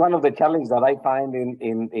that's one of the challenges that I find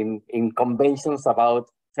in conventions about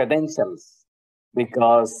credentials.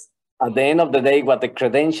 Because at the end of the day, what the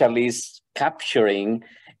credential is capturing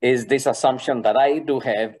is this assumption that I do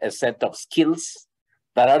have a set of skills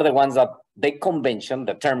that are the ones that the convention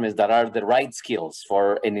determines that are the right skills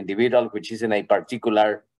for an individual which is in a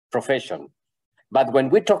particular profession. But when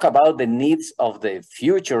we talk about the needs of the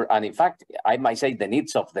future, and in fact, I might say the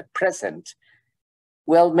needs of the present,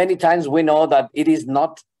 well, many times we know that it is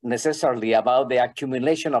not necessarily about the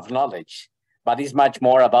accumulation of knowledge, but it's much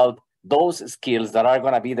more about those skills that are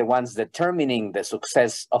going to be the ones determining the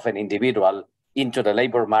success of an individual into the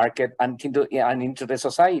labor market and into the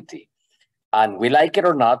society. And we like it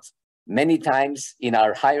or not, many times in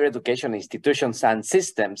our higher education institutions and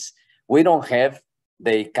systems, we don't have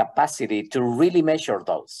the capacity to really measure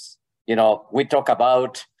those. We talk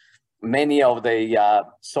about many of the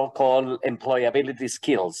so-called employability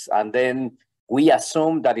skills, and then we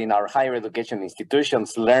assume that in our higher education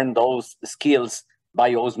institutions learn those skills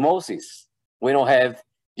by osmosis. We don't have,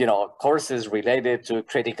 courses related to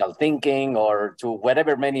critical thinking or to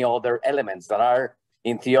whatever many other elements that are,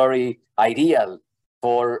 in theory, ideal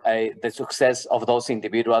for the success of those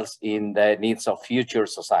individuals in the needs of future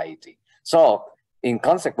society. So, in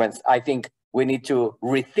consequence, I think we need to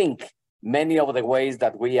rethink many of the ways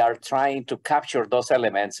that we are trying to capture those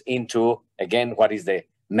elements into, again, what is the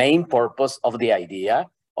main purpose of the idea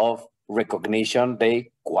of recognition,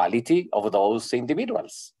 the quality of those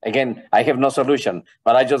individuals. Again, I have no solution,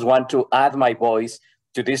 but I just want to add my voice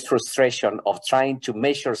to this frustration of trying to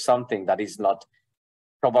measure something that is not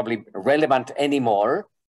probably relevant anymore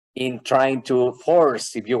in trying to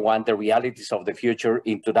force, if you want, the realities of the future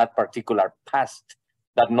into that particular past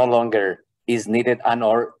that no longer is needed and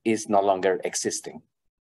or is no longer existing.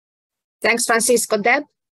 Thanks, Francisco. Deb?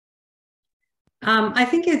 I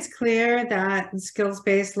think it's clear that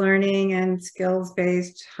skills-based learning and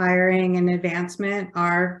skills-based hiring and advancement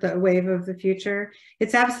are the wave of the future.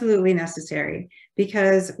 It's absolutely necessary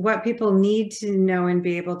because what people need to know and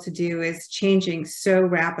be able to do is changing so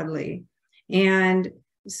rapidly. And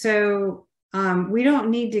so we don't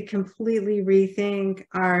need to completely rethink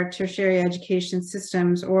our tertiary education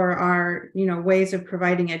systems or our ways of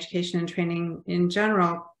providing education and training in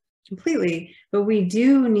general completely, but we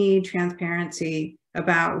do need transparency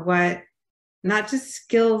about what not just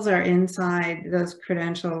skills are inside those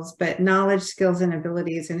credentials, but knowledge, skills, and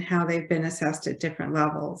abilities and how they've been assessed at different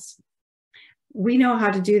levels. We know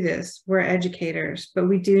how to do this. We're educators, but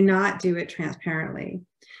we do not do it transparently.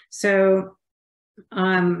 So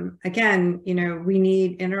again, we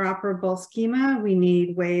need interoperable schema. We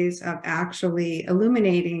need ways of actually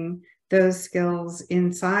illuminating those skills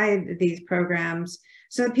inside these programs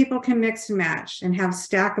so that people can mix and match and have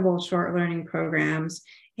stackable short learning programs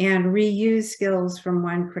and reuse skills from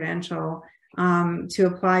one credential to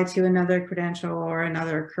apply to another credential or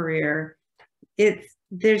another career.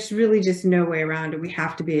 There's really just no way around it. We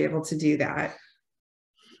have to be able to do that.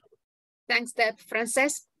 Thanks, Deb.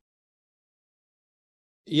 Frances?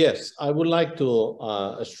 Yes, I would like to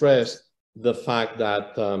stress the fact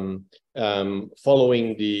that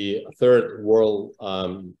following the Third World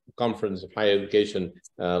Conference of Higher Education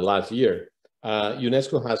last year,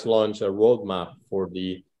 UNESCO has launched a roadmap for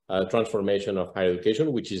the transformation of higher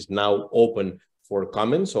education, which is now open for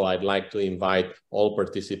comment. So I'd like to invite all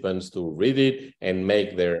participants to read it and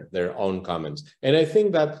make their own comments. And I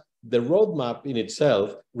think that the roadmap in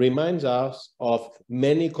itself reminds us of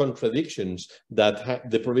many contradictions that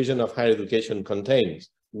the provision of higher education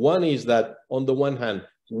contains. One is that on the one hand,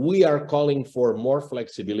 we are calling for more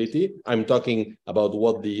flexibility. I'm talking about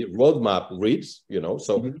what the roadmap reads,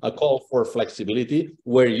 so a call for flexibility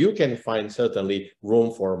where you can find certainly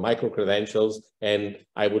room for micro-credentials and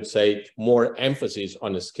I would say more emphasis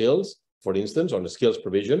on the skills, for instance, on the skills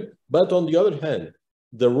provision. But on the other hand,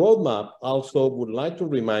 the roadmap also would like to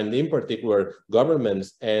remind, in particular,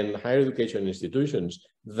 governments and higher education institutions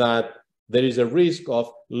that there is a risk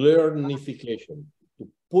of learnification, to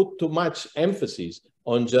put too much emphasis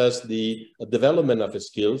on just the development of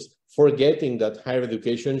skills, forgetting that higher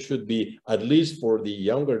education should be, at least for the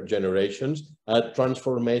younger generations, a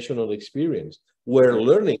transformational experience, where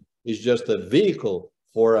learning is just a vehicle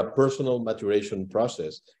for a personal maturation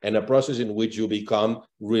process and a process in which you become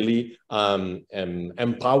really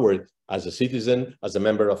empowered as a citizen, as a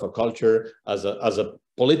member of a culture, as a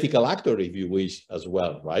political actor, if you wish, as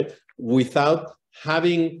well, right? Without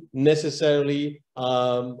having necessarily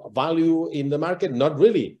value in the market, not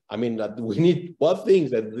really. I mean, we need both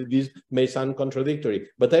things, that this may sound contradictory,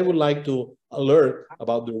 but I would like to alert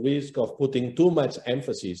about the risk of putting too much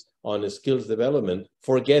emphasis on skills development,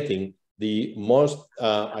 forgetting the most,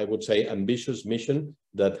 I would say, ambitious mission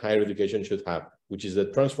that higher education should have, which is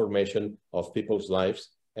the transformation of people's lives,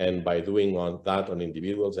 and by doing that on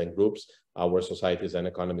individuals and groups, our societies and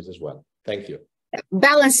economies as well. Thank you.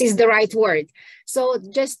 Balance is the right word. So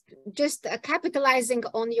just capitalizing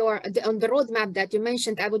on the roadmap that you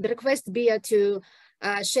mentioned, I would request Bia to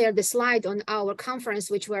share the slide on our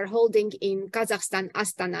conference, which we're holding in Kazakhstan,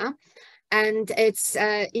 Astana. And it's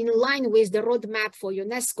in line with the roadmap for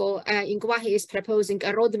UNESCO. INQAAHE is proposing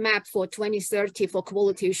a roadmap for 2030 for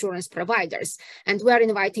quality assurance providers. And we're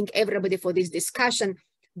inviting everybody for this discussion.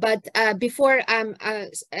 But before,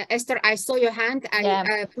 Esther, I saw your hand.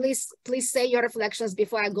 Please say your reflections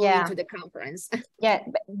before I go into the conference. Yeah,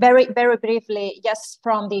 very briefly, just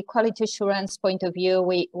from the quality assurance point of view,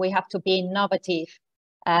 we have to be innovative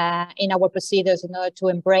in our procedures in order to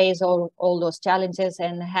embrace all those challenges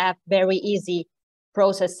and have very easy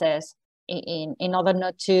processes in order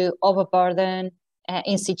not to overburden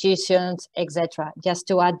institutions, etc. Just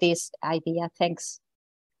to add this idea. Thanks.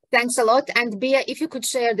 Thanks a lot. And Bia, if you could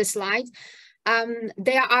share the slide.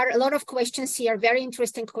 There are a lot of questions here, very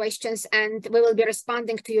interesting questions, and we will be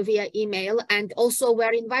responding to you via email. And also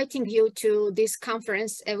we're inviting you to this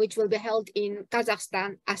conference, which will be held in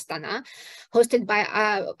Kazakhstan, Astana, hosted by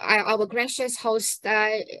our gracious host,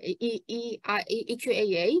 INQAAHE.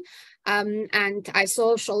 And I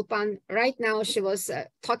saw Shulpan right now. She was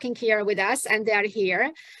talking here with us, and they are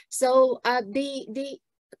here. So the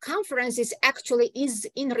conference is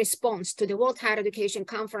in response to the World Higher Education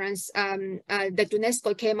Conference that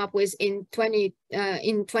UNESCO came up with in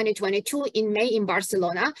 2022 in May in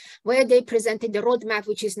Barcelona, where they presented the roadmap,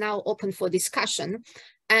 which is now open for discussion.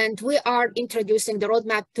 And we are introducing the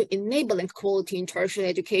roadmap to enabling quality in tertiary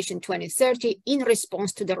education 2030 in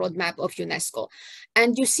response to the roadmap of UNESCO.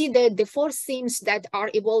 And you see that the four themes that are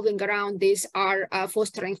evolving around this are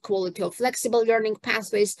fostering quality of flexible learning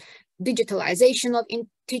pathways, digitalization of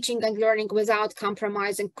teaching and learning without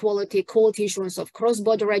compromising quality assurance of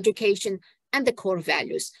cross-border education, and the core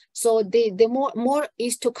values. So the more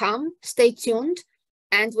is to come. Stay tuned,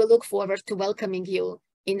 and we look forward to welcoming you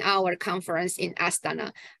in our conference in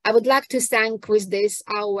Astana. I would like to thank with this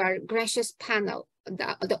our gracious panel,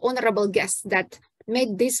 the honorable guests that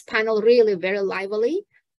made this panel really very lively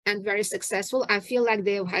and very successful. I feel like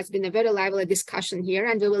there has been a very lively discussion here,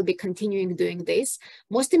 and we will be continuing doing this.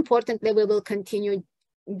 Most importantly, we will continue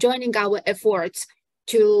joining our efforts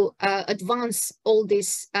to advance all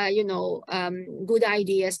these, good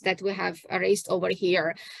ideas that we have raised over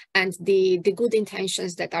here, and the good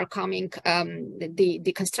intentions that are coming,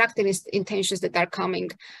 the constructive intentions that are coming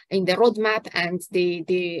in the roadmap, and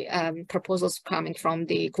the proposals coming from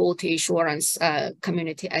the quality assurance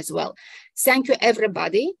community as well. Thank you,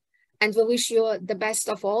 everybody, and we wish you the best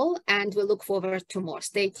of all, and we look forward to more.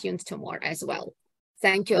 Stay tuned to more as well.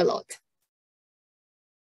 Thank you a lot.